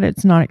talk about it.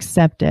 It's not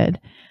accepted.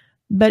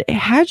 But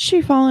had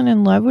she fallen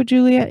in love with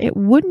Juliet, it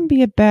wouldn't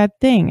be a bad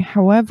thing.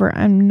 However,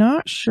 I'm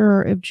not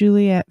sure if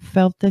Juliet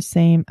felt the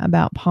same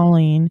about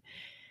Pauline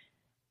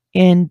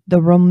in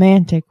the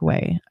romantic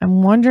way.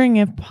 I'm wondering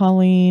if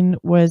Pauline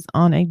was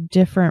on a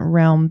different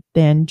realm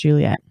than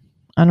Juliet.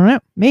 I don't know.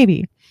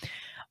 Maybe.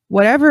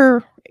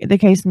 Whatever the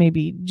case may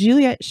be,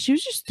 Juliet, she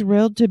was just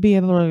thrilled to be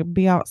able to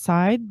be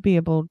outside, be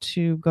able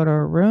to go to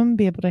her room,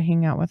 be able to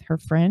hang out with her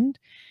friend.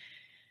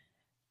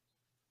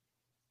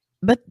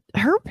 But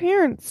her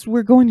parents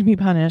were going to be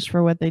punished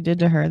for what they did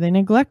to her. They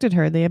neglected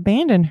her. They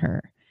abandoned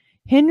her.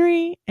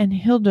 Henry and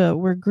Hilda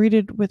were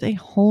greeted with a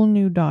whole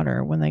new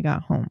daughter when they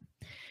got home.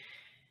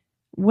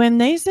 When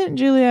they sent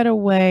Juliet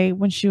away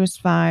when she was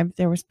 5,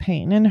 there was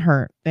pain and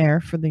hurt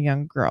there for the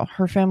young girl.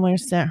 Her family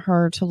sent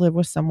her to live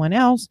with someone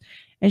else,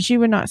 and she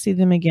would not see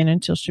them again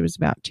until she was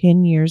about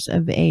 10 years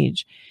of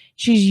age.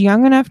 She's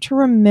young enough to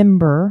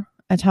remember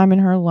a time in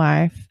her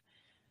life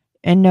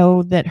and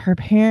know that her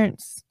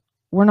parents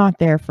were not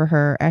there for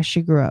her as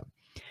she grew up.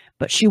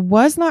 But she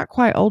was not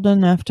quite old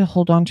enough to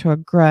hold on to a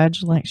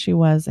grudge like she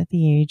was at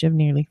the age of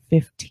nearly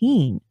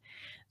 15.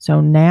 So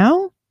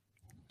now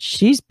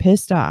she's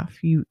pissed off.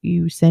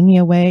 You send me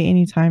away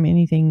anytime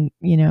anything,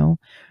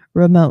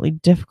 remotely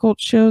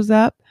difficult shows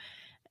up,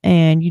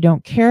 and you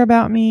don't care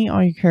about me.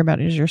 All you care about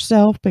is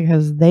yourself,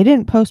 because they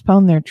didn't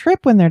postpone their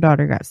trip when their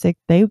daughter got sick.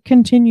 They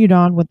continued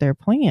on with their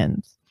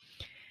plans.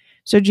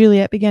 So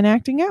Juliet began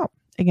acting out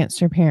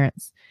against her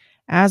parents.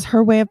 As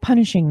her way of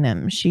punishing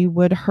them, she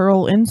would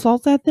hurl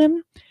insults at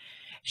them.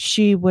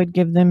 She would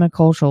give them a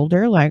cold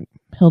shoulder, like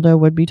Hilda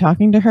would be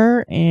talking to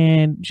her,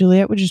 and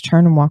Juliet would just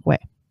turn and walk away.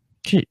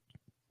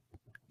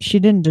 She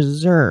didn't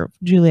deserve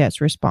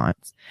Juliet's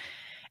response.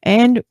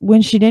 And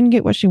when she didn't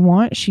get what she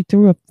wanted, she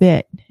threw a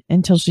fit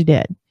until she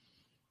did.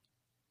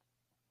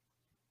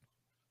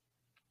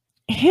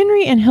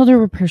 Henry and Hilda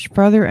were pushed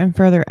further and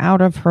further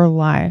out of her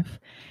life.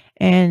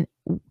 And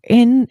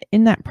in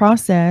that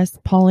process,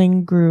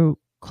 Pauline grew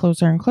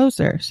closer and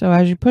closer. So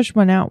as you push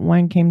one out,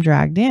 one came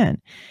dragged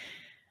in.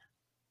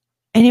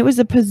 And it was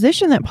a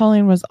position that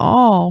Pauline was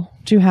all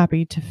too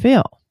happy to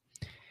fill.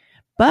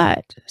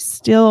 But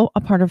still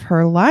a part of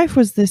her life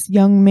was this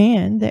young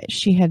man that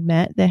she had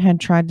met that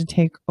had tried to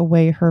take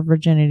away her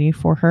virginity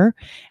for her.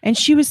 And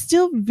he was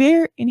still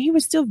very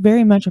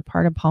much a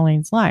part of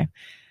Pauline's life.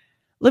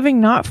 Living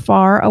not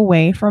far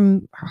away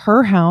from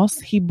her house,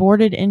 he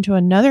boarded into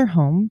another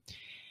home,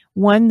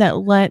 one that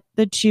let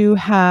the two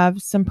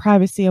have some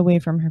privacy away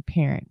from her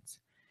parents.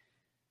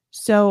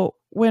 So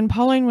when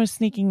Pauline was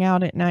sneaking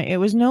out at night, it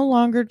was no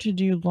longer to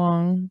do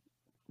long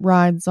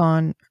rides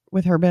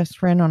with her best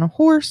friend on a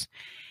horse.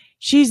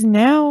 She's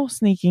now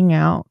sneaking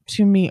out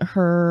to meet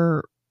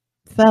her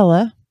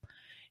fella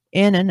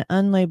in an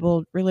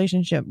unlabeled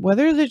relationship.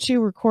 Whether the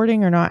two were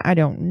courting or not, I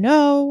don't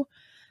know.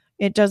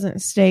 It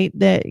doesn't state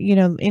that,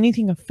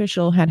 anything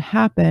official had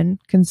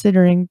happened,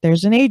 considering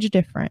there's an age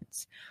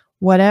difference.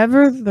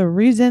 Whatever the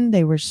reason,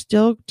 they were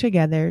still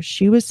together.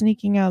 She was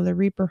sneaking out of the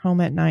Reaper home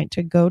at night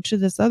to go to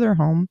this other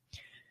home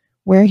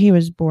where he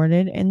was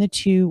boarded, and the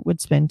two would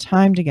spend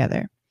time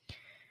together.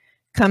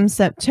 Come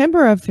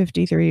September of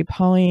 53,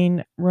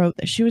 Pauline wrote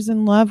that she was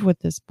in love with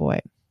this boy.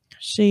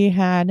 She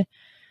had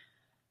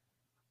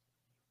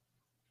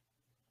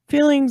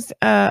feelings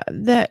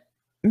that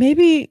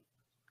maybe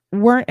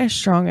weren't as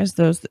strong as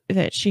those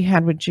that she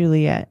had with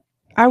Juliet.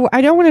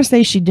 I don't want to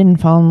say she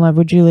didn't fall in love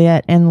with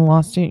Juliet and the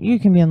law student. You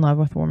can be in love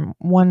with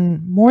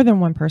more than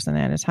one person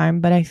at a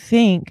time. But I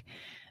think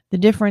the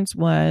difference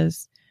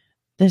was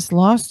this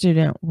law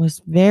student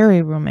was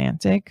very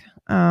romantic,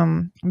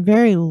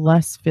 very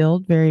less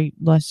filled, very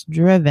less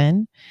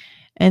driven.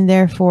 And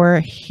therefore,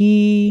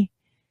 he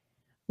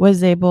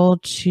was able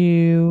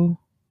to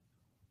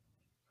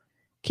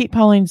keep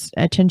Pauline's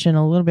attention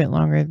a little bit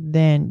longer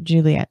than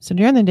Juliet. So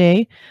during the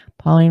day,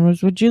 Pauline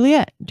was with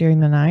Juliet. During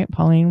the night,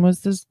 Pauline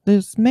was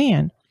this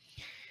man.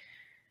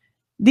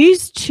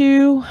 These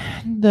two,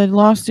 the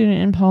law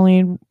student and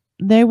Pauline,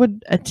 they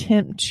would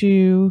attempt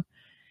to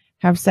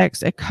have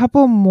sex a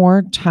couple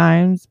more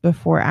times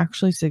before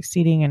actually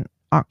succeeding in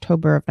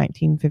October of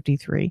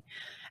 1953.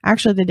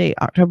 Actually, the date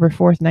October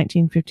 4th,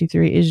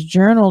 1953 is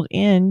journaled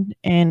in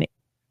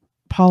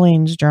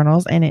Pauline's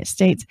journals, and it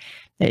states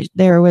that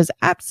there was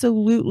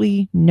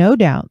absolutely no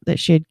doubt that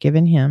she had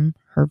given him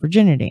her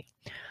virginity.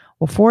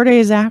 Well, 4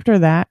 days after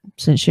that,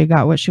 since she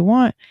got what she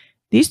wanted,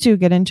 these two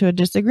get into a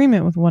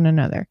disagreement with one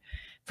another.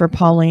 For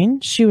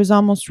Pauline, she was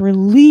almost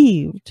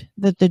relieved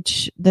that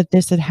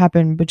this had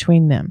happened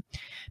between them,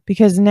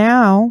 because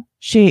now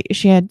she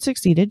had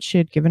succeeded. She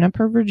had given up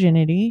her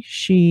virginity.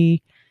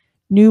 She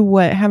knew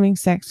what having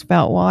sex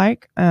felt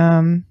like.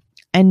 And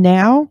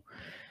now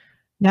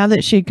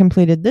that she had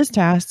completed this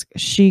task,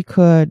 she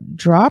could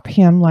drop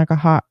him like a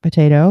hot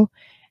potato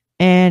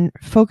and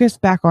focus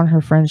back on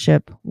her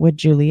friendship with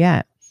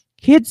Juliet.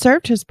 He had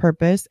served his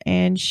purpose,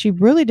 and she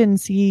really didn't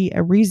see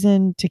a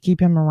reason to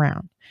keep him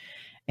around.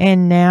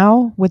 And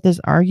now, with this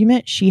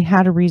argument, she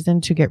had a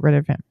reason to get rid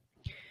of him.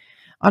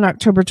 On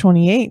October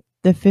 28th,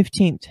 the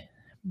 15th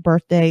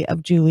birthday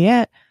of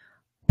Juliet,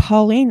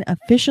 Pauline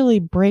officially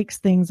breaks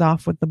things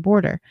off with the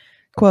boarder.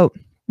 Quote,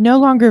 "No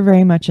longer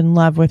very much in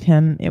love with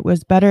him.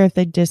 It's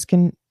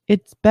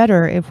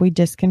better if we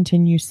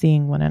discontinue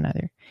seeing one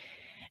another."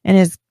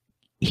 And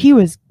he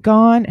was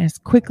gone as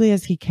quickly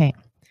as he came.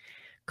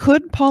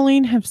 Could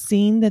Pauline have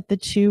seen that the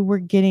two were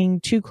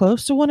getting too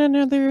close to one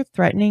another,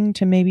 threatening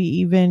to maybe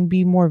even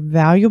be more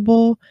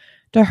valuable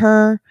to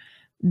her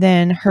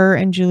than her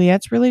and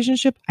Juliet's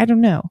relationship? I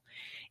don't know.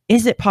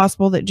 Is it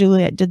possible that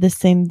Juliet did the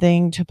same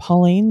thing to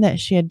Pauline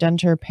that she had done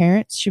to her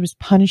parents? She was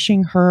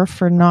punishing her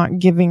for not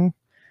giving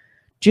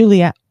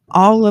Juliet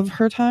all of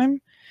her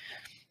time?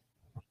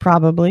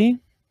 Probably.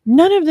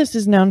 None of this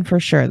is known for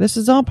sure. This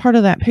is all part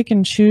of that pick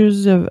and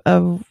choose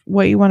of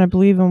what you want to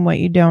believe and what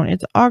you don't.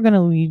 It's all going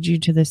to lead you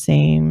to the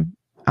same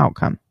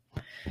outcome.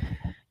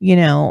 You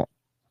know,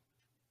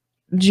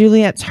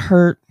 Juliet's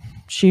hurt.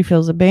 She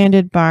feels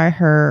abandoned by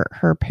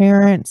her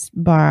parents,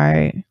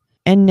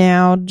 and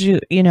now,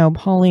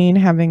 Pauline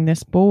having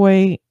this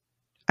boy.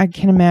 I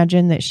can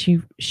imagine that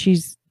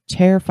she's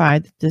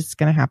terrified that this is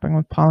going to happen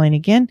with Pauline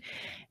again.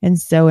 And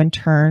so in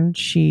turn,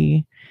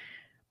 she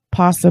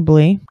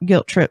possibly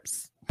guilt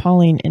trips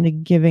Pauline into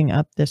giving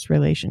up this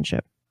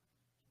relationship.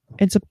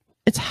 It's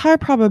high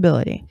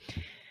probability.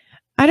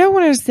 I don't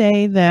want to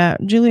say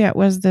that Juliet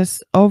was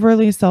this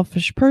overly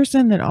selfish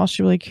person, that all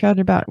she really cared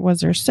about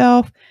was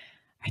herself.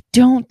 I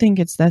don't think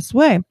it's this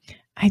way.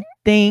 I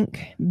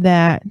think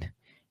that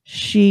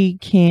she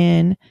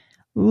can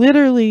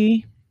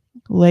literally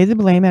lay the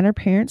blame at her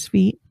parents'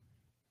 feet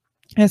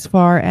as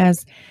far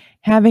as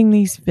having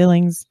these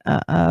feelings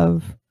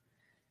of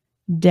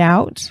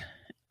doubt,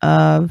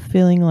 of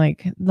feeling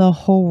like the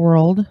whole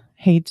world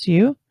hates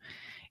you.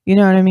 You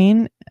know what I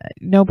mean?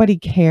 Nobody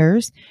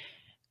cares.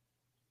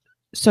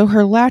 So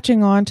her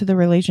latching on to the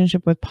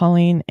relationship with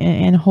Pauline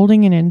and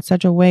holding it in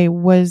such a way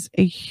was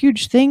a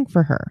huge thing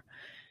for her.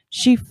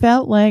 She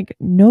felt like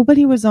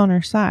nobody was on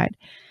her side.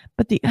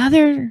 But the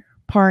other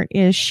part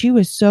is she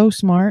was so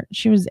smart.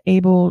 She was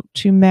able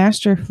to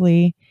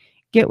masterfully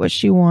get what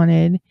she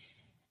wanted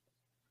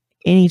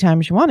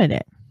anytime she wanted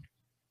it.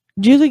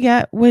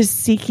 Juliet was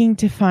seeking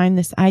to find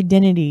this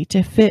identity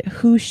to fit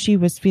who she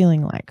was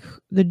feeling like.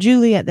 The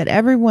Juliet that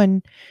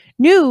everyone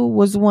knew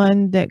was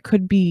one that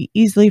could be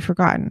easily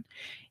forgotten.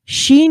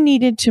 She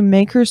needed to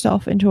make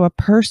herself into a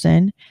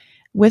person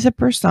with a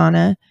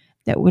persona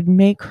that would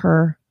make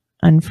her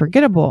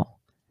unforgettable.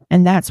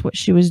 And that's what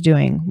she was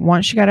doing.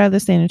 Once she got out of the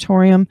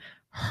sanatorium,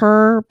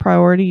 her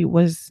priority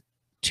was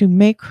to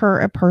make her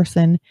a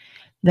person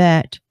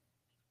that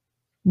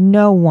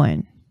no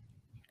one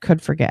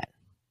could forget.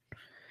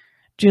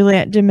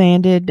 Juliet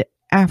demanded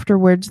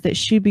afterwards that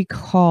she be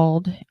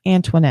called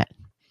Antoinette.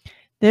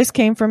 This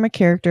came from a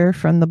character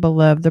from the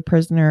beloved The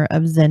Prisoner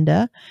of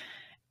Zenda,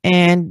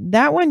 and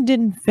that one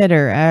didn't fit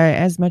her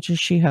as much as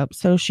she hoped,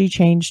 so she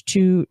changed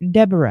to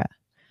Deborah.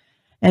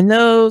 And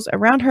those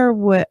around her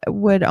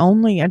would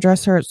only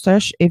address her as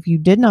such if you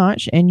did not,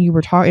 and you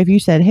were if you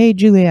said, "Hey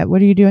Juliet,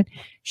 what are you doing?"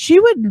 She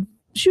would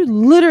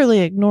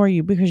literally ignore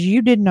you because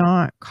you did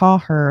not call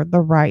her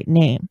the right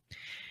name.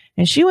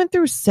 And she went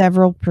through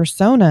several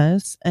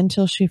personas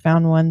until she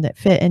found one that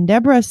fit. And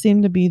Deborah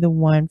seemed to be the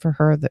one for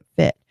her that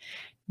fit.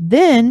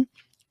 Then,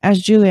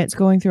 as Juliet's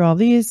going through all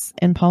these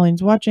and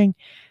Pauline's watching,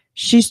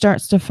 she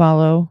starts to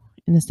follow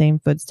in the same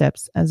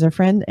footsteps as her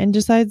friend and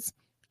decides,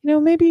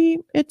 maybe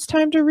it's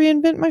time to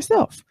reinvent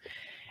myself.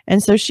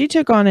 And so she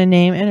took on a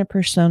name and a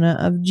persona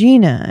of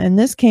Gina. And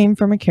this came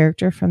from a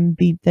character from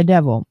Beat the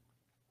Devil.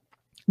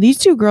 These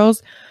two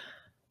girls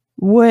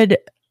would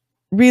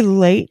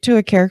relate to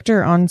a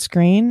character on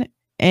screen,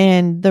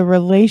 and the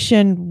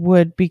relation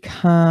would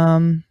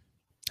become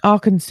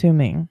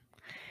all-consuming,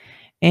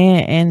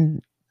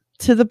 and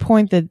to the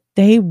point that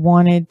they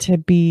wanted to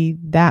be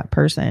that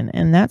person.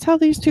 And that's how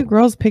these two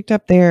girls picked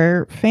up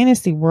their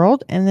fantasy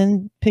world and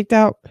then picked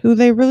out who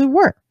they really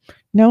were.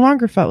 No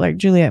longer felt like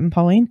Juliet and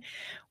Pauline.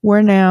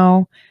 Were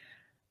now,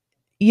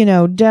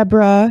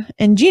 Deborah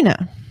and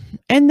Gina,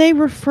 and they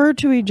referred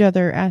to each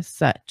other as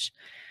such.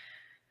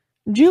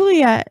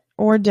 Juliet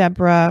or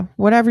Deborah,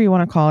 whatever you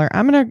want to call her.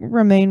 I'm going to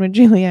remain with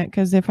Juliet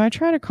because if I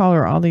try to call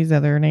her all these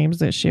other names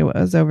that she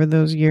was over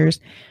those years,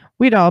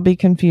 we'd all be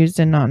confused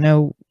and not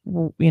know,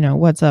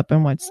 what's up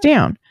and what's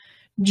down.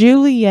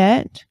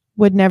 Juliet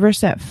would never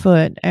set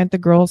foot at the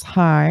girls'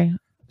 high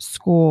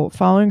school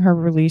following her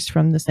release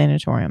from the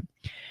sanatorium.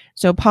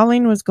 So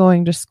Pauline was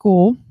going to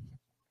school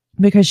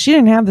because she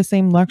didn't have the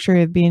same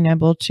luxury of being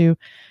able to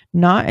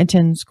not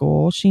attend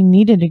school. She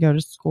needed to go to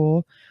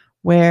school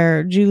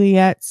where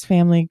Juliet's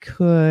family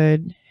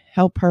could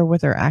help her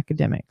with her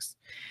academics.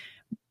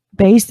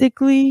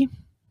 Basically,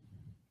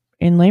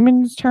 in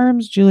layman's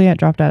terms, Juliet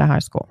dropped out of high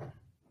school.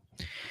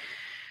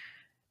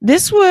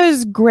 This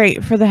was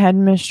great for the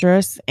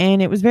headmistress,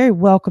 and it was very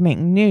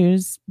welcoming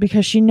news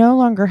because she no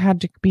longer had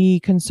to be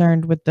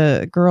concerned with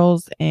the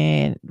girls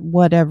and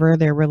whatever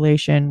their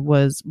relation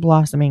was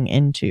blossoming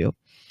into.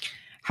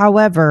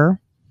 However,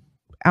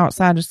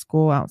 outside of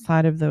school,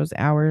 outside of those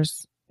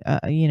hours,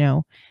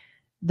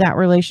 that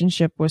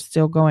relationship was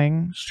still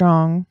going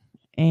strong,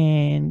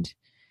 and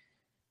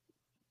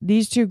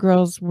these two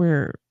girls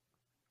were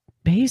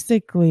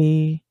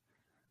basically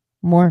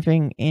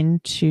morphing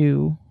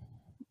into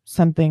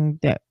something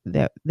that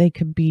they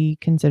could be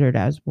considered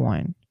as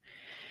one.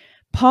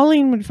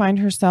 Pauline would find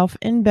herself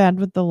in bed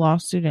with the law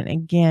student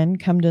again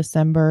come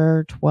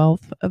December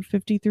 12th of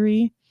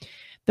 53.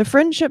 The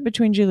friendship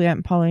between Juliet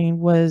and Pauline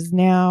was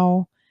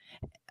now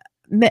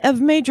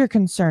of major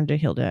concern to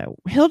Hilda.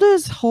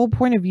 Hilda's whole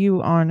point of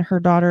view on her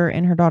daughter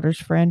and her daughter's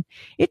friend,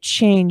 it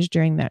changed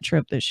during that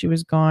trip that she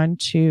was gone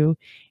to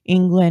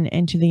England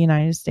and to the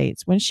United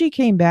States. When she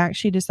came back,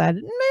 she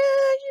decided,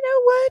 you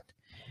know what?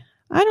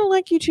 I don't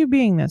like you two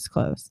being this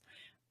close.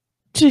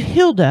 To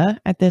Hilda,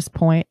 at this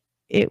point,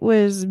 it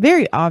was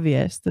very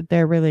obvious that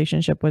their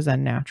relationship was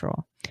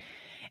unnatural.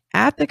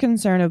 At the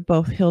concern of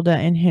both Hilda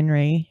and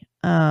Henry,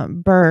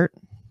 Bert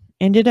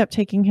ended up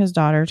taking his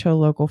daughter to a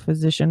local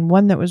physician,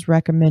 one that was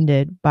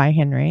recommended by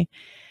Henry,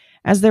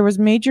 as there was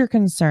major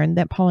concern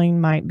that Pauline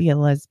might be a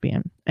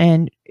lesbian.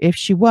 And if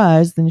she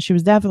was, then she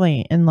was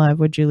definitely in love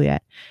with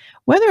Juliet.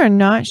 Whether or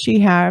not she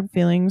had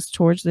feelings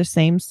towards the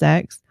same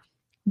sex,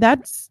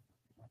 that's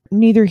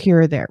neither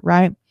here or there,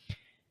 right?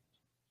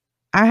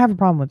 I have a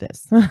problem with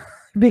this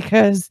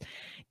because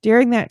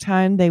during that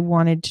time they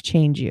wanted to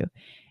change you.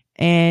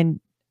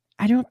 And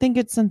I don't think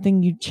it's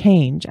something you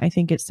change. I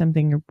think it's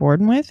something you're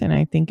born with, and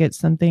I think it's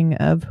something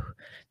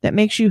that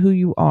makes you who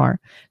you are.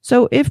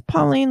 So if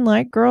Pauline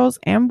liked girls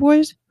and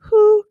boys,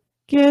 who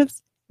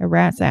gives a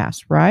rat's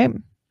ass, right?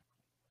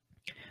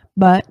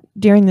 But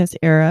during this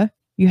era,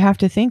 you have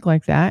to think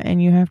like that,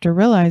 and you have to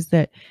realize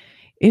that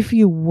if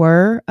you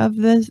were of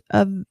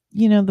the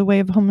way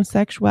of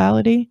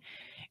homosexuality,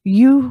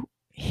 you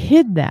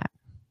hid that.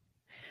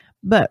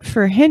 But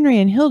for Henry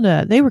and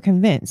Hilda, they were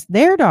convinced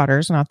their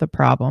daughter's not the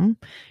problem.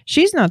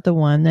 She's not the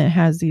one that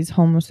has these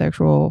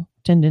homosexual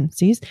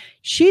tendencies.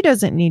 She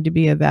doesn't need to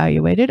be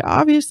evaluated.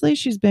 Obviously,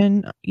 she's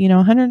been,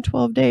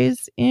 112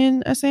 days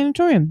in a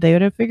sanatorium. They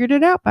would have figured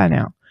it out by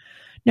now.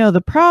 No,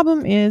 the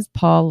problem is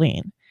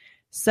Pauline.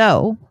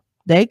 So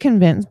they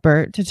convinced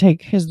Bert to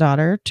take his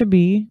daughter to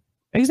be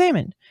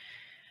examined.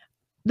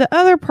 The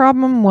other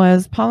problem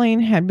was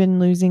Pauline had been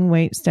losing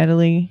weight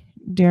steadily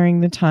during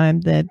the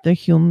time that the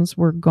Hulmes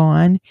were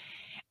gone.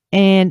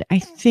 And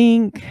I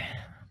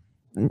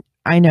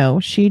know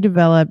she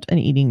developed an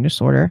eating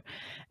disorder.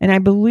 And I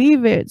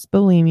believe it's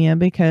bulimia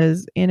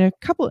because in a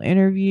couple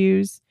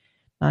interviews,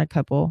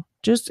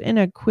 just in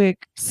a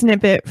quick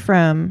snippet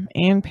from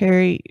Anne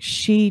Perry,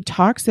 she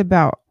talks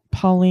about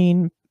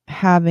Pauline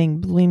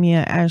having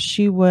bulimia as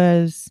she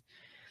was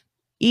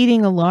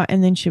eating a lot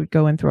and then she would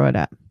go and throw it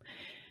up.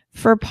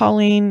 For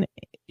Pauline,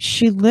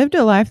 she lived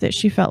a life that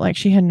she felt like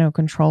she had no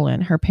control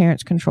in. Her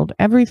parents controlled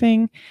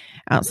everything.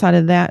 Outside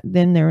of that,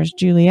 then there was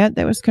Juliet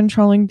that was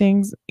controlling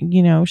things.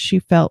 She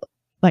felt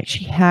like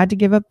she had to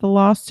give up the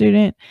law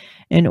student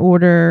in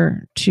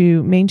order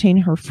to maintain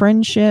her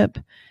friendship.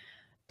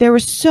 There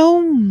was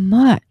so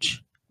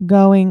much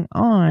going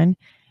on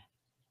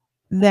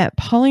that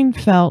Pauline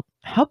felt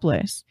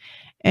helpless.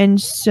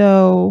 And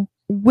so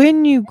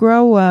when you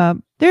grow up,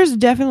 there's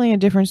definitely a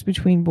difference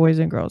between boys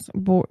and girls.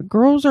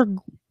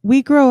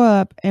 We grow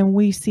up and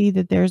we see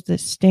that there's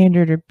this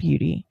standard of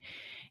beauty.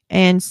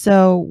 And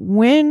so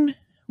when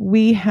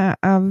we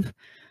have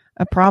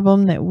a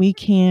problem that we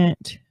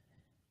can't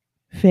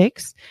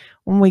fix,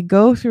 when we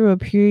go through a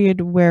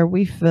period where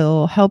we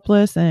feel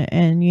helpless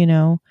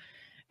and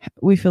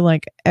we feel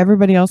like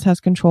everybody else has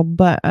control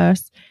but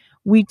us,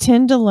 we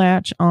tend to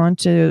latch on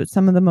to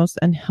some of the most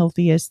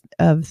unhealthiest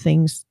of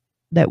things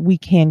that we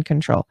can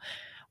control.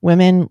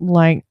 Women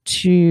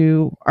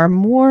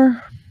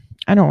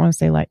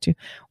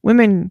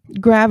women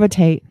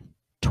gravitate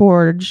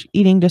towards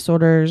eating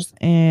disorders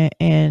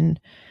and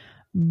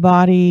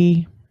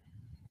body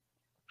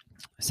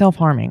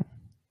self-harming.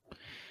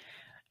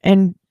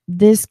 And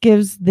this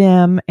gives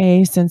them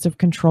a sense of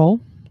control.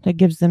 That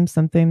gives them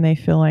something they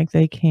feel like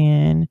they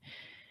can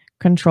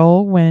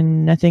control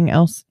when nothing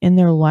else in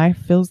their life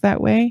feels that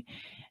way.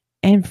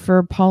 And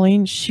for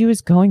Pauline, she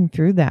was going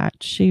through that.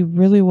 She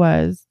really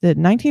was. That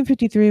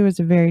 1953 was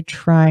a very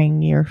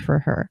trying year for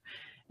her.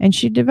 And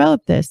she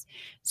developed this.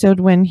 So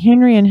when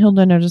Henry and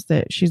Hilda notice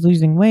that she's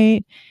losing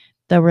weight,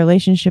 the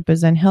relationship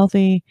is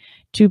unhealthy,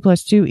 2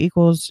 + 2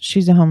 =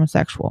 she's a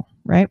homosexual,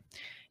 right?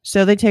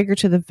 So they take her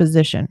to the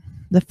physician.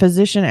 The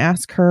physician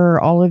asks her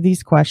all of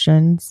these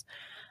questions.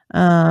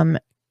 And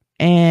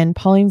and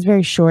Pauline's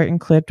very short and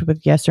clipped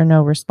with yes or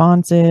no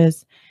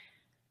responses.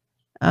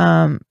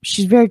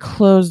 She's very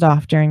closed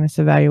off during this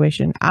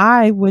evaluation.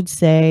 I would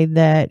say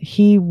that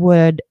he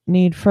would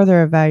need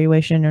further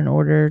evaluation in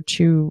order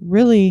to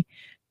really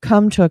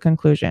come to a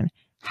conclusion.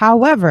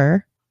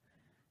 However,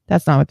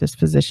 that's not what this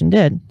physician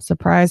did.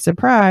 Surprise,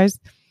 surprise.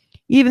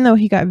 Even though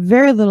he got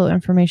very little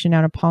information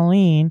out of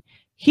Pauline,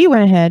 he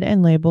went ahead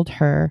and labeled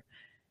her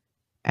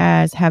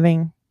as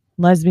having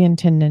lesbian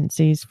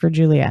tendencies for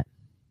Juliet.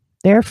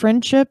 Their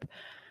friendship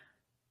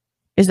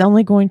is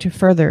only going to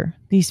further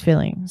these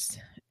feelings.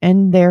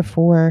 And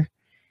therefore,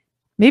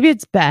 maybe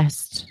it's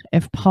best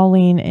if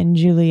Pauline and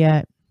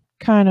Juliet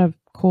kind of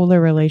cool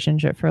their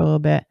relationship for a little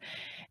bit.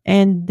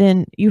 And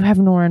then you have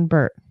Nora and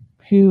Bert,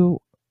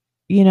 who,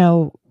 you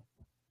know,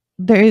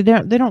 they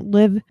don't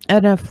live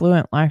an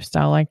affluent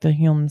lifestyle like the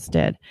Hulmes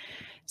did.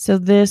 So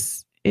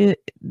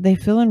they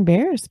feel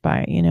embarrassed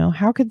by it. You know,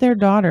 how could their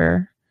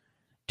daughter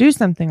do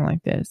something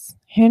like this?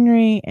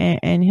 Henry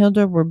and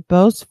Hilda were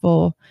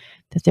boastful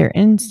that their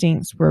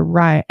instincts were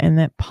right and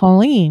that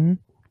Pauline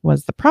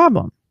was the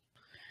problem.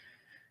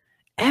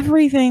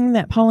 Everything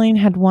that Pauline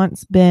had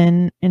once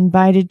been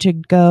invited to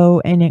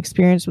go and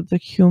experience with the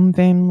Hulme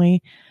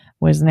family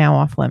was now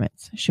off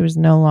limits. She was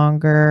no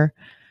longer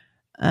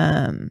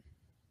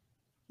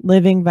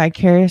living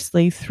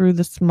vicariously through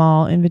the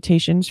small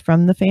invitations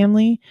from the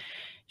family.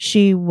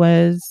 She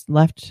was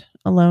left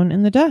alone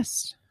in the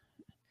dust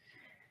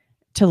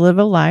to live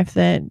a life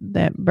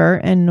that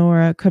Bert and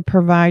Nora could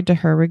provide to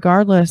her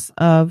regardless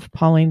of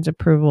Pauline's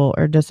approval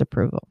or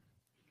disapproval.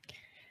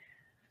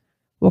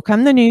 Well,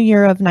 come the new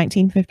year of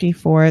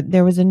 1954,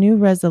 there was a new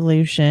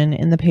resolution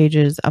in the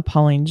pages of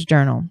Pauline's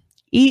journal.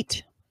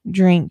 Eat,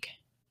 drink,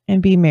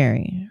 and be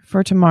merry,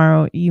 for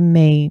tomorrow you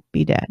may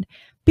be dead.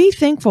 Be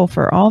thankful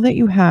for all that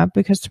you have,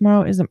 because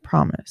tomorrow isn't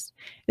promised.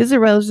 This is a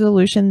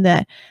resolution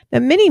that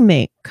many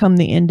make come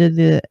the end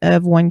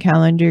of one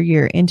calendar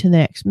year into the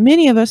next.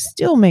 Many of us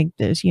still make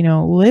this,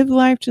 live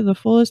life to the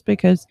fullest,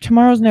 because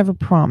tomorrow's never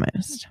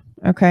promised.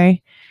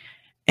 Okay.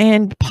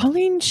 And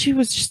Pauline, she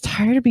was just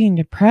tired of being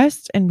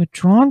depressed and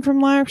withdrawn from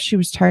life. She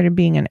was tired of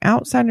being an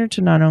outsider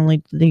to not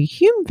only the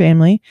Hulme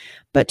family,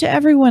 but to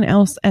everyone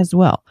else as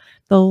well.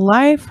 The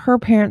life her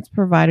parents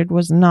provided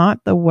was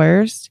not the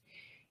worst,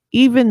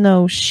 even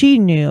though she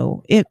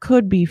knew it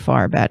could be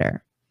far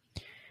better.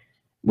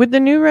 With the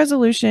new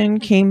resolution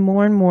came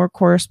more and more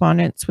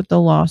correspondence with the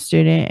law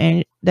student,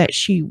 and that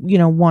she,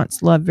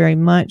 once loved very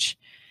much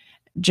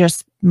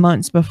just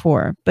months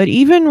before. But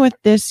even with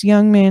this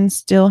young man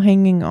still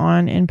hanging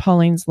on in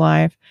Pauline's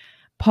life,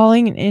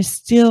 Pauline is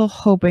still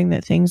hoping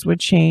that things would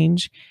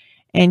change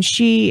and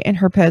she and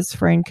her best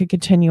friend could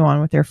continue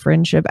on with their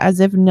friendship as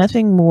if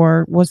nothing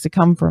more was to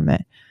come from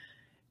it.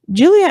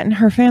 Juliet and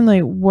her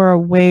family were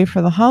away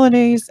for the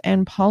holidays,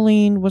 and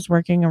Pauline was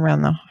working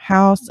around the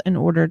house in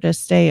order to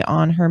stay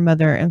on her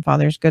mother and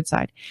father's good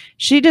side.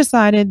 She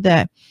decided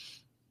that,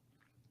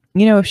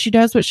 if she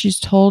does what she's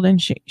told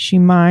and she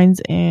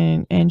minds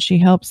and she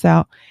helps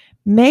out,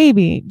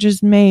 maybe,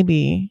 just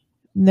maybe,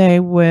 they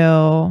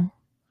will,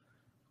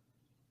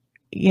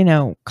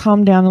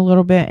 calm down a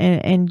little bit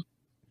and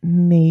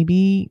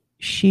maybe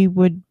she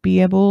would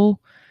be able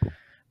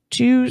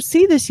to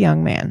see this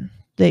young man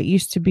that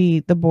used to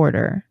be the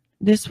boarder.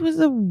 This was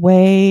a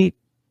way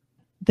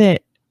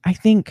that I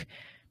think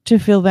to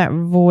fill that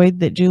void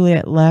that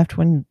Juliet left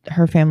when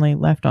her family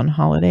left on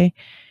holiday.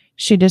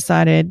 She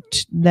decided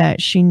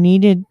that she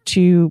needed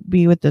to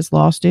be with this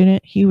law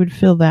student. He would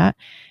fill that.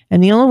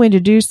 And the only way to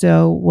do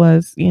so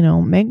was,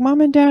 make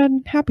mom and dad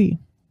happy.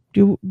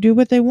 Do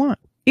what they want.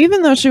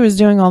 Even though she was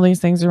doing all these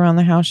things around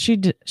the house,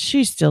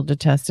 she still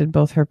detested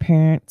both her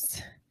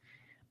parents.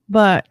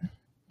 But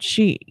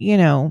she,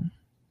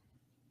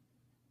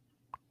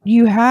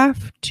 you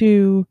have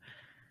to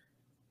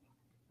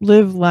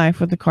live life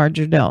with the cards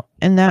you're dealt.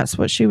 And that's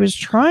what she was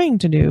trying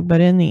to do.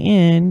 But in the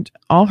end,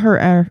 all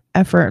her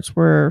efforts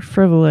were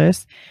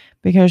frivolous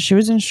because she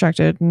was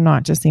instructed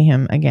not to see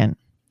him again.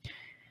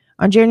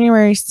 On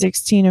January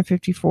 16 of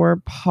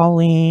 54,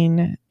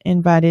 Pauline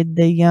invited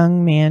the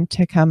young man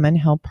to come and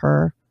help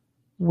her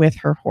with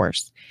her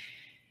horse.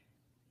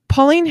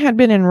 Pauline had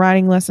been in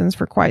riding lessons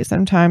for quite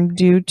some time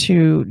due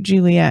to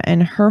Juliet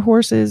and her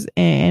horses,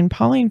 and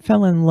Pauline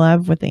fell in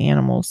love with the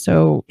animals,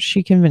 so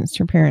she convinced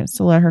her parents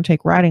to let her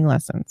take riding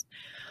lessons.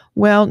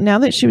 Well, now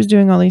that she was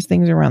doing all these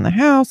things around the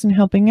house and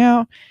helping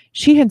out,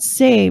 she had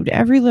saved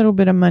every little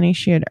bit of money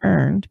she had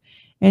earned,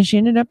 and she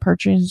ended up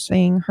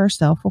purchasing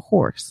herself a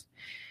horse.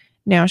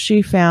 Now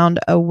she found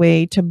a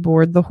way to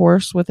board the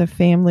horse with a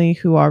family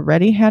who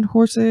already had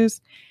horses,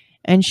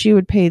 and she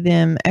would pay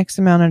them X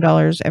amount of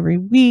dollars every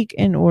week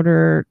in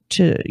order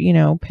to,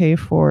 pay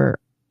for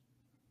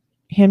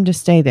him to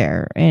stay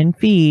there and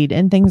feed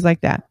and things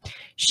like that.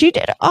 She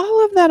did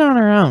all of that on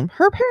her own.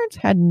 Her parents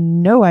had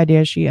no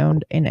idea she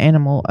owned an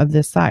animal of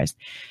this size.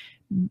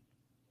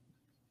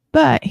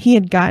 But he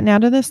had gotten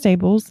out of the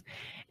stables,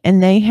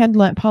 and they had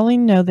let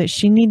Pauline know that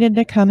she needed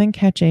to come and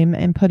catch him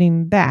and put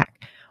him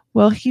back.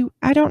 Well,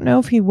 I don't know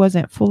if he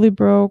wasn't fully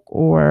broke,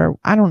 or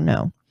I don't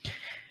know.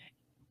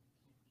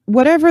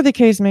 Whatever the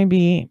case may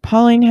be,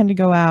 Pauline had to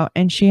go out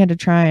and she had to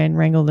try and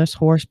wrangle this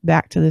horse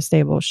back to the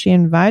stable. She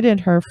invited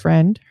her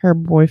friend, her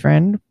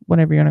boyfriend,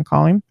 whatever you're going to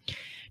call him,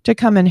 to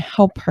come and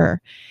help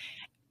her.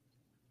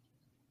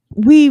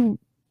 We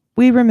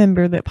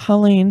remember that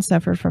Pauline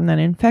suffered from that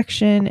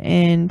infection,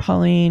 and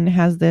Pauline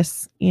has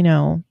this,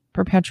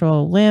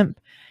 perpetual limp.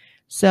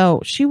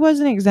 So she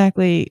wasn't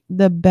exactly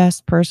the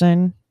best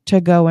person to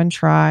go and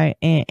try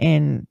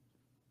and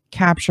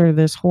capture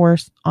this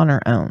horse on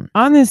her own.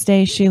 On this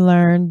day, she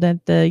learned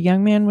that the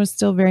young man was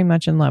still very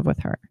much in love with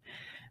her,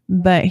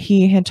 but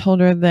he had told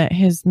her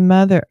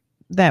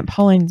that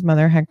Pauline's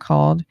mother had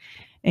called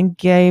and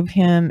gave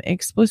him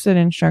explicit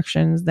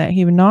instructions that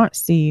he would not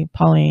see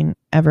Pauline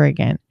ever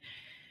again.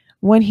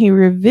 When he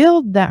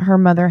revealed that her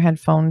mother had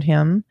phoned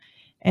him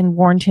and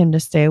warned him to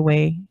stay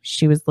away,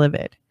 she was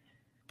livid.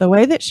 The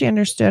way that she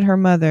understood her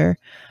mother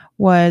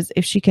was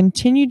if she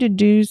continued to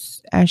do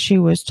as she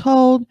was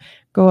told,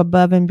 go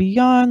above and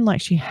beyond like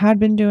she had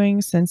been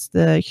doing since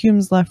the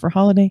Hulmes left for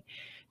holiday,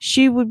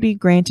 she would be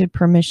granted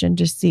permission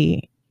to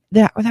see.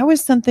 That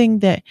was something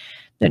that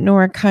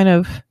Nora kind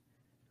of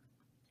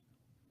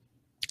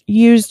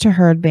used to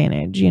her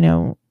advantage.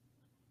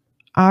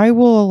 I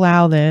will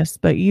allow this,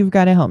 but you've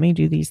got to help me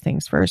do these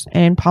things first.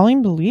 And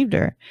Pauline believed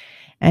her.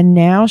 And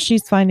now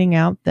she's finding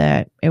out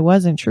that it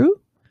wasn't true.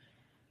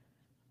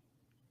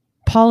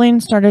 Pauline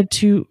started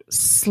to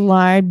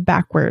slide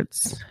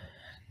backwards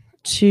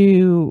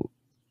to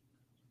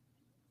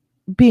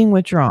being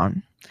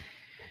withdrawn.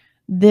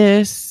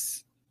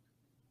 This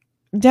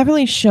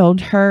definitely showed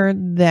her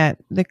that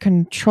the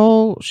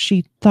control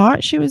she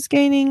thought she was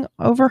gaining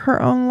over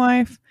her own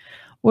life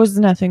was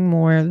nothing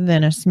more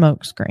than a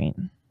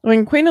smokescreen.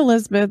 When Queen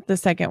Elizabeth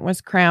II was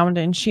crowned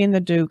and she and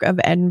the Duke of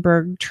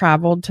Edinburgh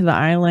traveled to the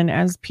island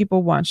as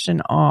people watched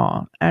in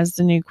awe as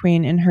the new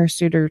queen and her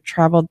suitor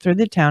traveled through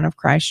the town of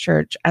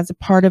Christchurch as a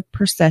part of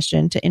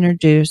procession to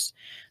introduce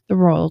the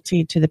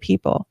royalty to the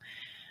people,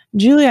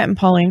 Juliet and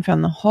Pauline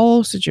found the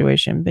whole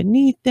situation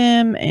beneath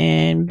them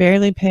and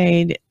barely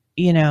paid,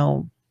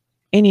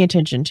 any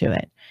attention to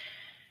it.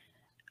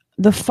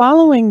 The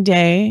following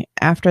day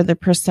after the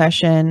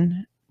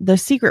procession, the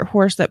secret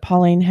horse that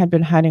Pauline had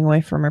been hiding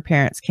away from her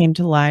parents came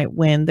to light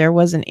when there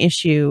was an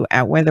issue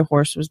at where the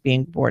horse was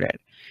being boarded.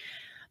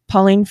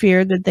 Pauline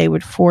feared that they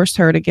would force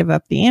her to give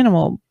up the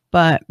animal,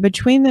 but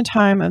between the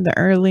time of the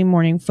early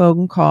morning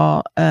phone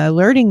call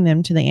alerting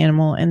them to the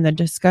animal and the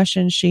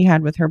discussion she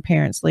had with her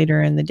parents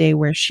later in the day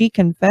where she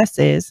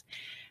confesses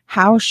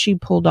how she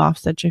pulled off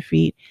such a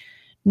feat,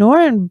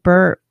 Nora and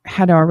Bert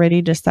had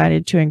already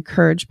decided to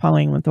encourage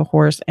Pauline with the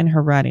horse and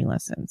her riding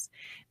lessons.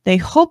 They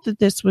hoped that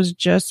this was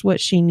just what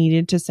she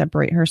needed to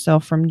separate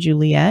herself from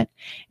Juliet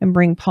and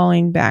bring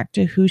Pauline back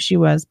to who she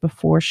was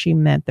before she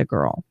met the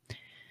girl.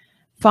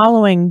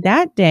 Following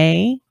that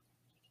day,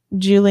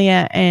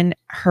 Juliet and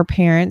her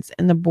parents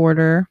and the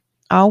boarder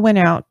all went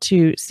out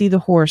to see the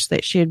horse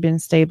that she had been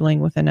stabling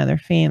with another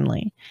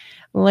family.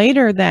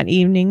 Later that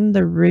evening,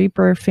 the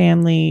Reaper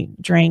family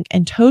drank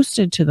and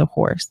toasted to the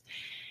horse.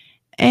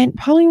 And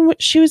Pauline,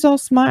 she was all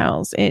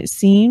smiles. It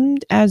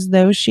seemed as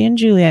though she and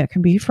Juliet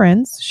could be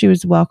friends. She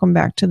was welcomed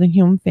back to the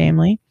Hulme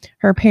family.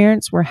 Her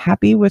parents were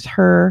happy with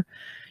her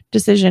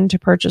decision to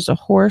purchase a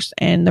horse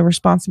and the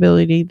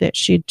responsibility that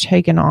she'd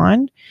taken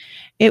on.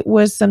 It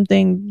was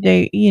something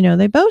they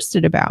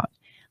boasted about.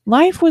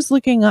 Life was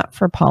looking up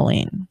for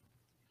Pauline.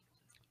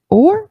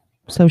 Or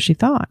so she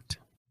thought.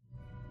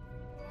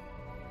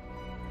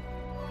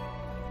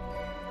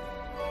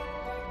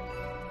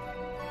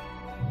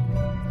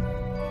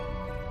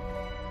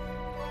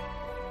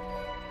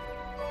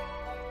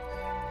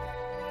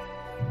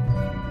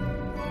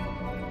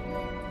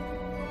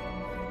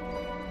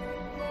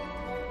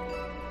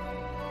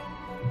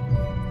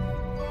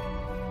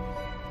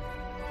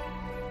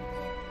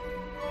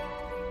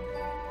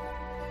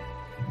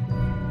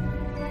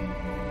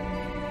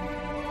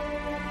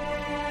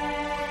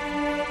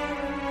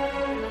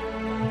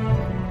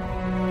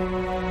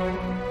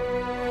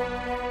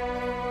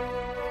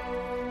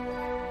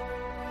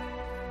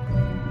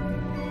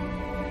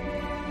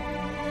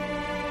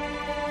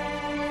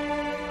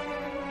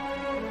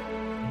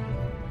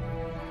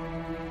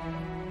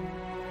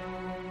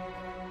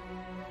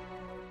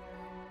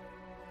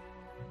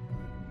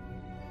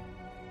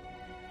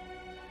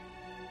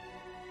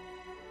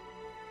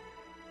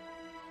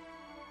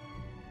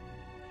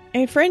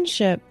 A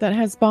friendship that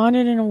has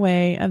bonded in a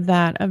way of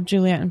that of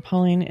Juliet and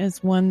Pauline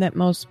is one that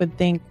most would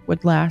think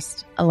would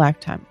last a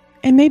lifetime.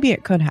 And maybe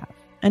it could have.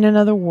 In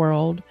another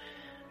world,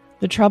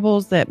 the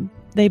troubles that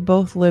they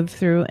both lived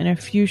through in a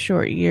few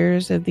short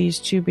years of these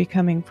two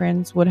becoming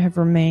friends would have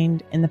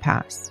remained in the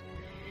past.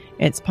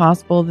 It's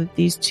possible that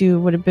these two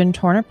would have been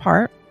torn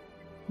apart,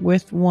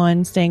 with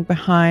one staying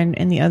behind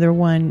and the other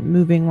one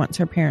moving once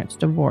her parents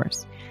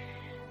divorced.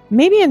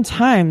 Maybe in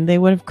time they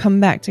would have come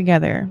back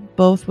together,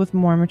 both with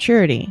more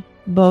maturity,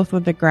 both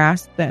with the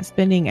grasp that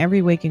spending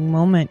every waking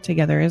moment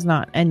together is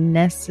not a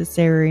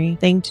necessary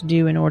thing to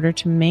do in order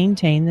to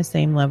maintain the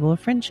same level of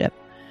friendship.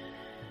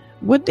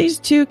 Would these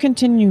two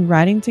continue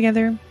riding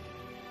together?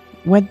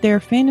 would their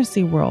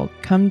fantasy world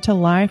come to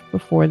life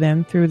before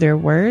them through their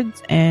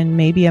words and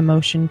maybe a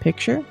motion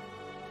picture?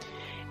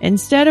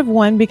 Instead of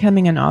one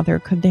becoming an author,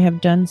 could they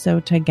have done so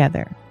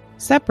together,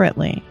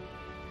 separately?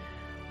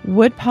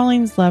 Would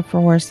Pauline's love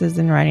for horses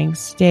and riding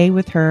stay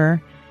with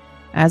her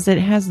as it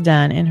has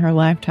done in her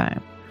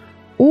lifetime?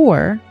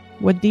 Or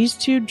would these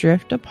two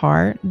drift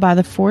apart by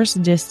the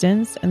forced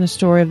distance, and the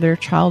story of their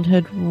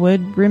childhood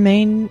would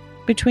remain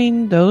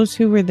between those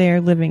who were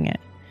there living it?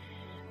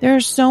 There are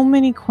so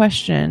many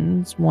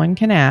questions one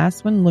can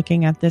ask when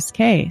looking at this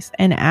case,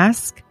 and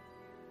ask,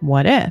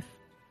 what if?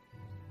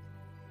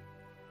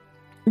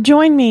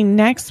 Join me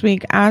next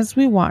week as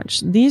we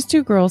watch these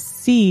two girls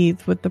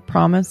seethe with the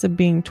promise of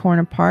being torn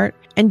apart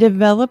and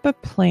develop a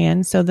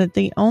plan so that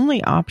the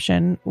only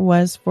option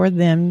was for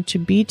them to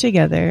be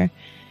together.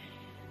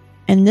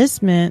 And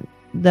this meant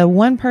the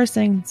one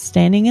person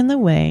standing in the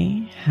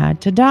way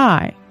had to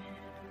die.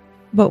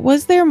 But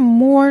was there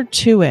more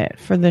to it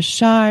for the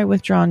shy,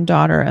 withdrawn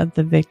daughter of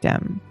the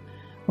victim?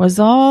 Was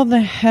all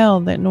the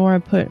hell that Nora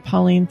put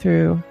Pauline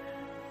through,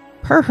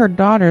 per her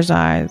daughter's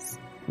eyes,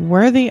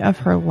 worthy of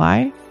her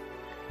life?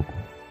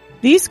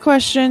 These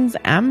questions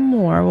and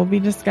more will be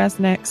discussed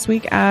next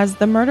week as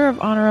the murder of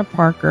Honora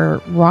Parker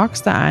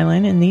rocks the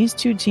island and these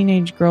two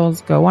teenage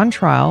girls go on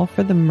trial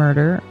for the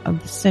murder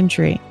of the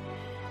century.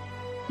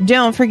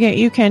 Don't forget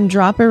you can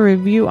drop a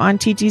review on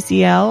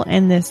TTCL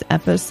in this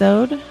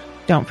episode.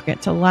 Don't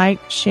forget to like,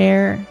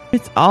 share.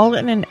 It's all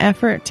in an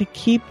effort to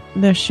keep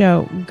the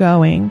show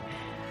going.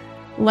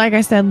 Like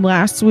I said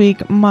last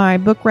week, my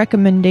book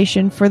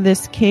recommendation for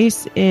this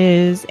case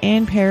is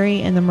Anne Perry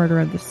and the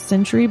Murder of the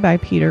Century by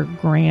Peter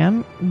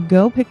Graham.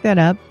 Go pick that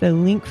up. The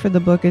link for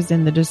the book is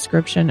in the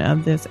description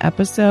of this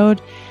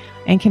episode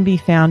and can be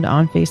found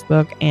on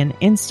Facebook and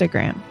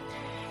Instagram.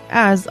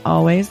 As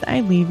always,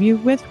 I leave you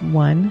with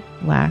one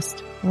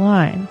last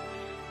line.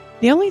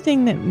 The only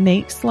thing that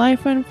makes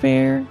life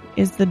unfair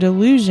is the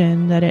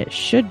delusion that it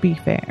should be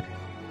fair.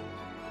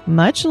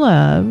 Much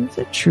love,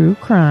 the true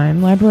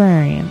crime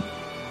librarian.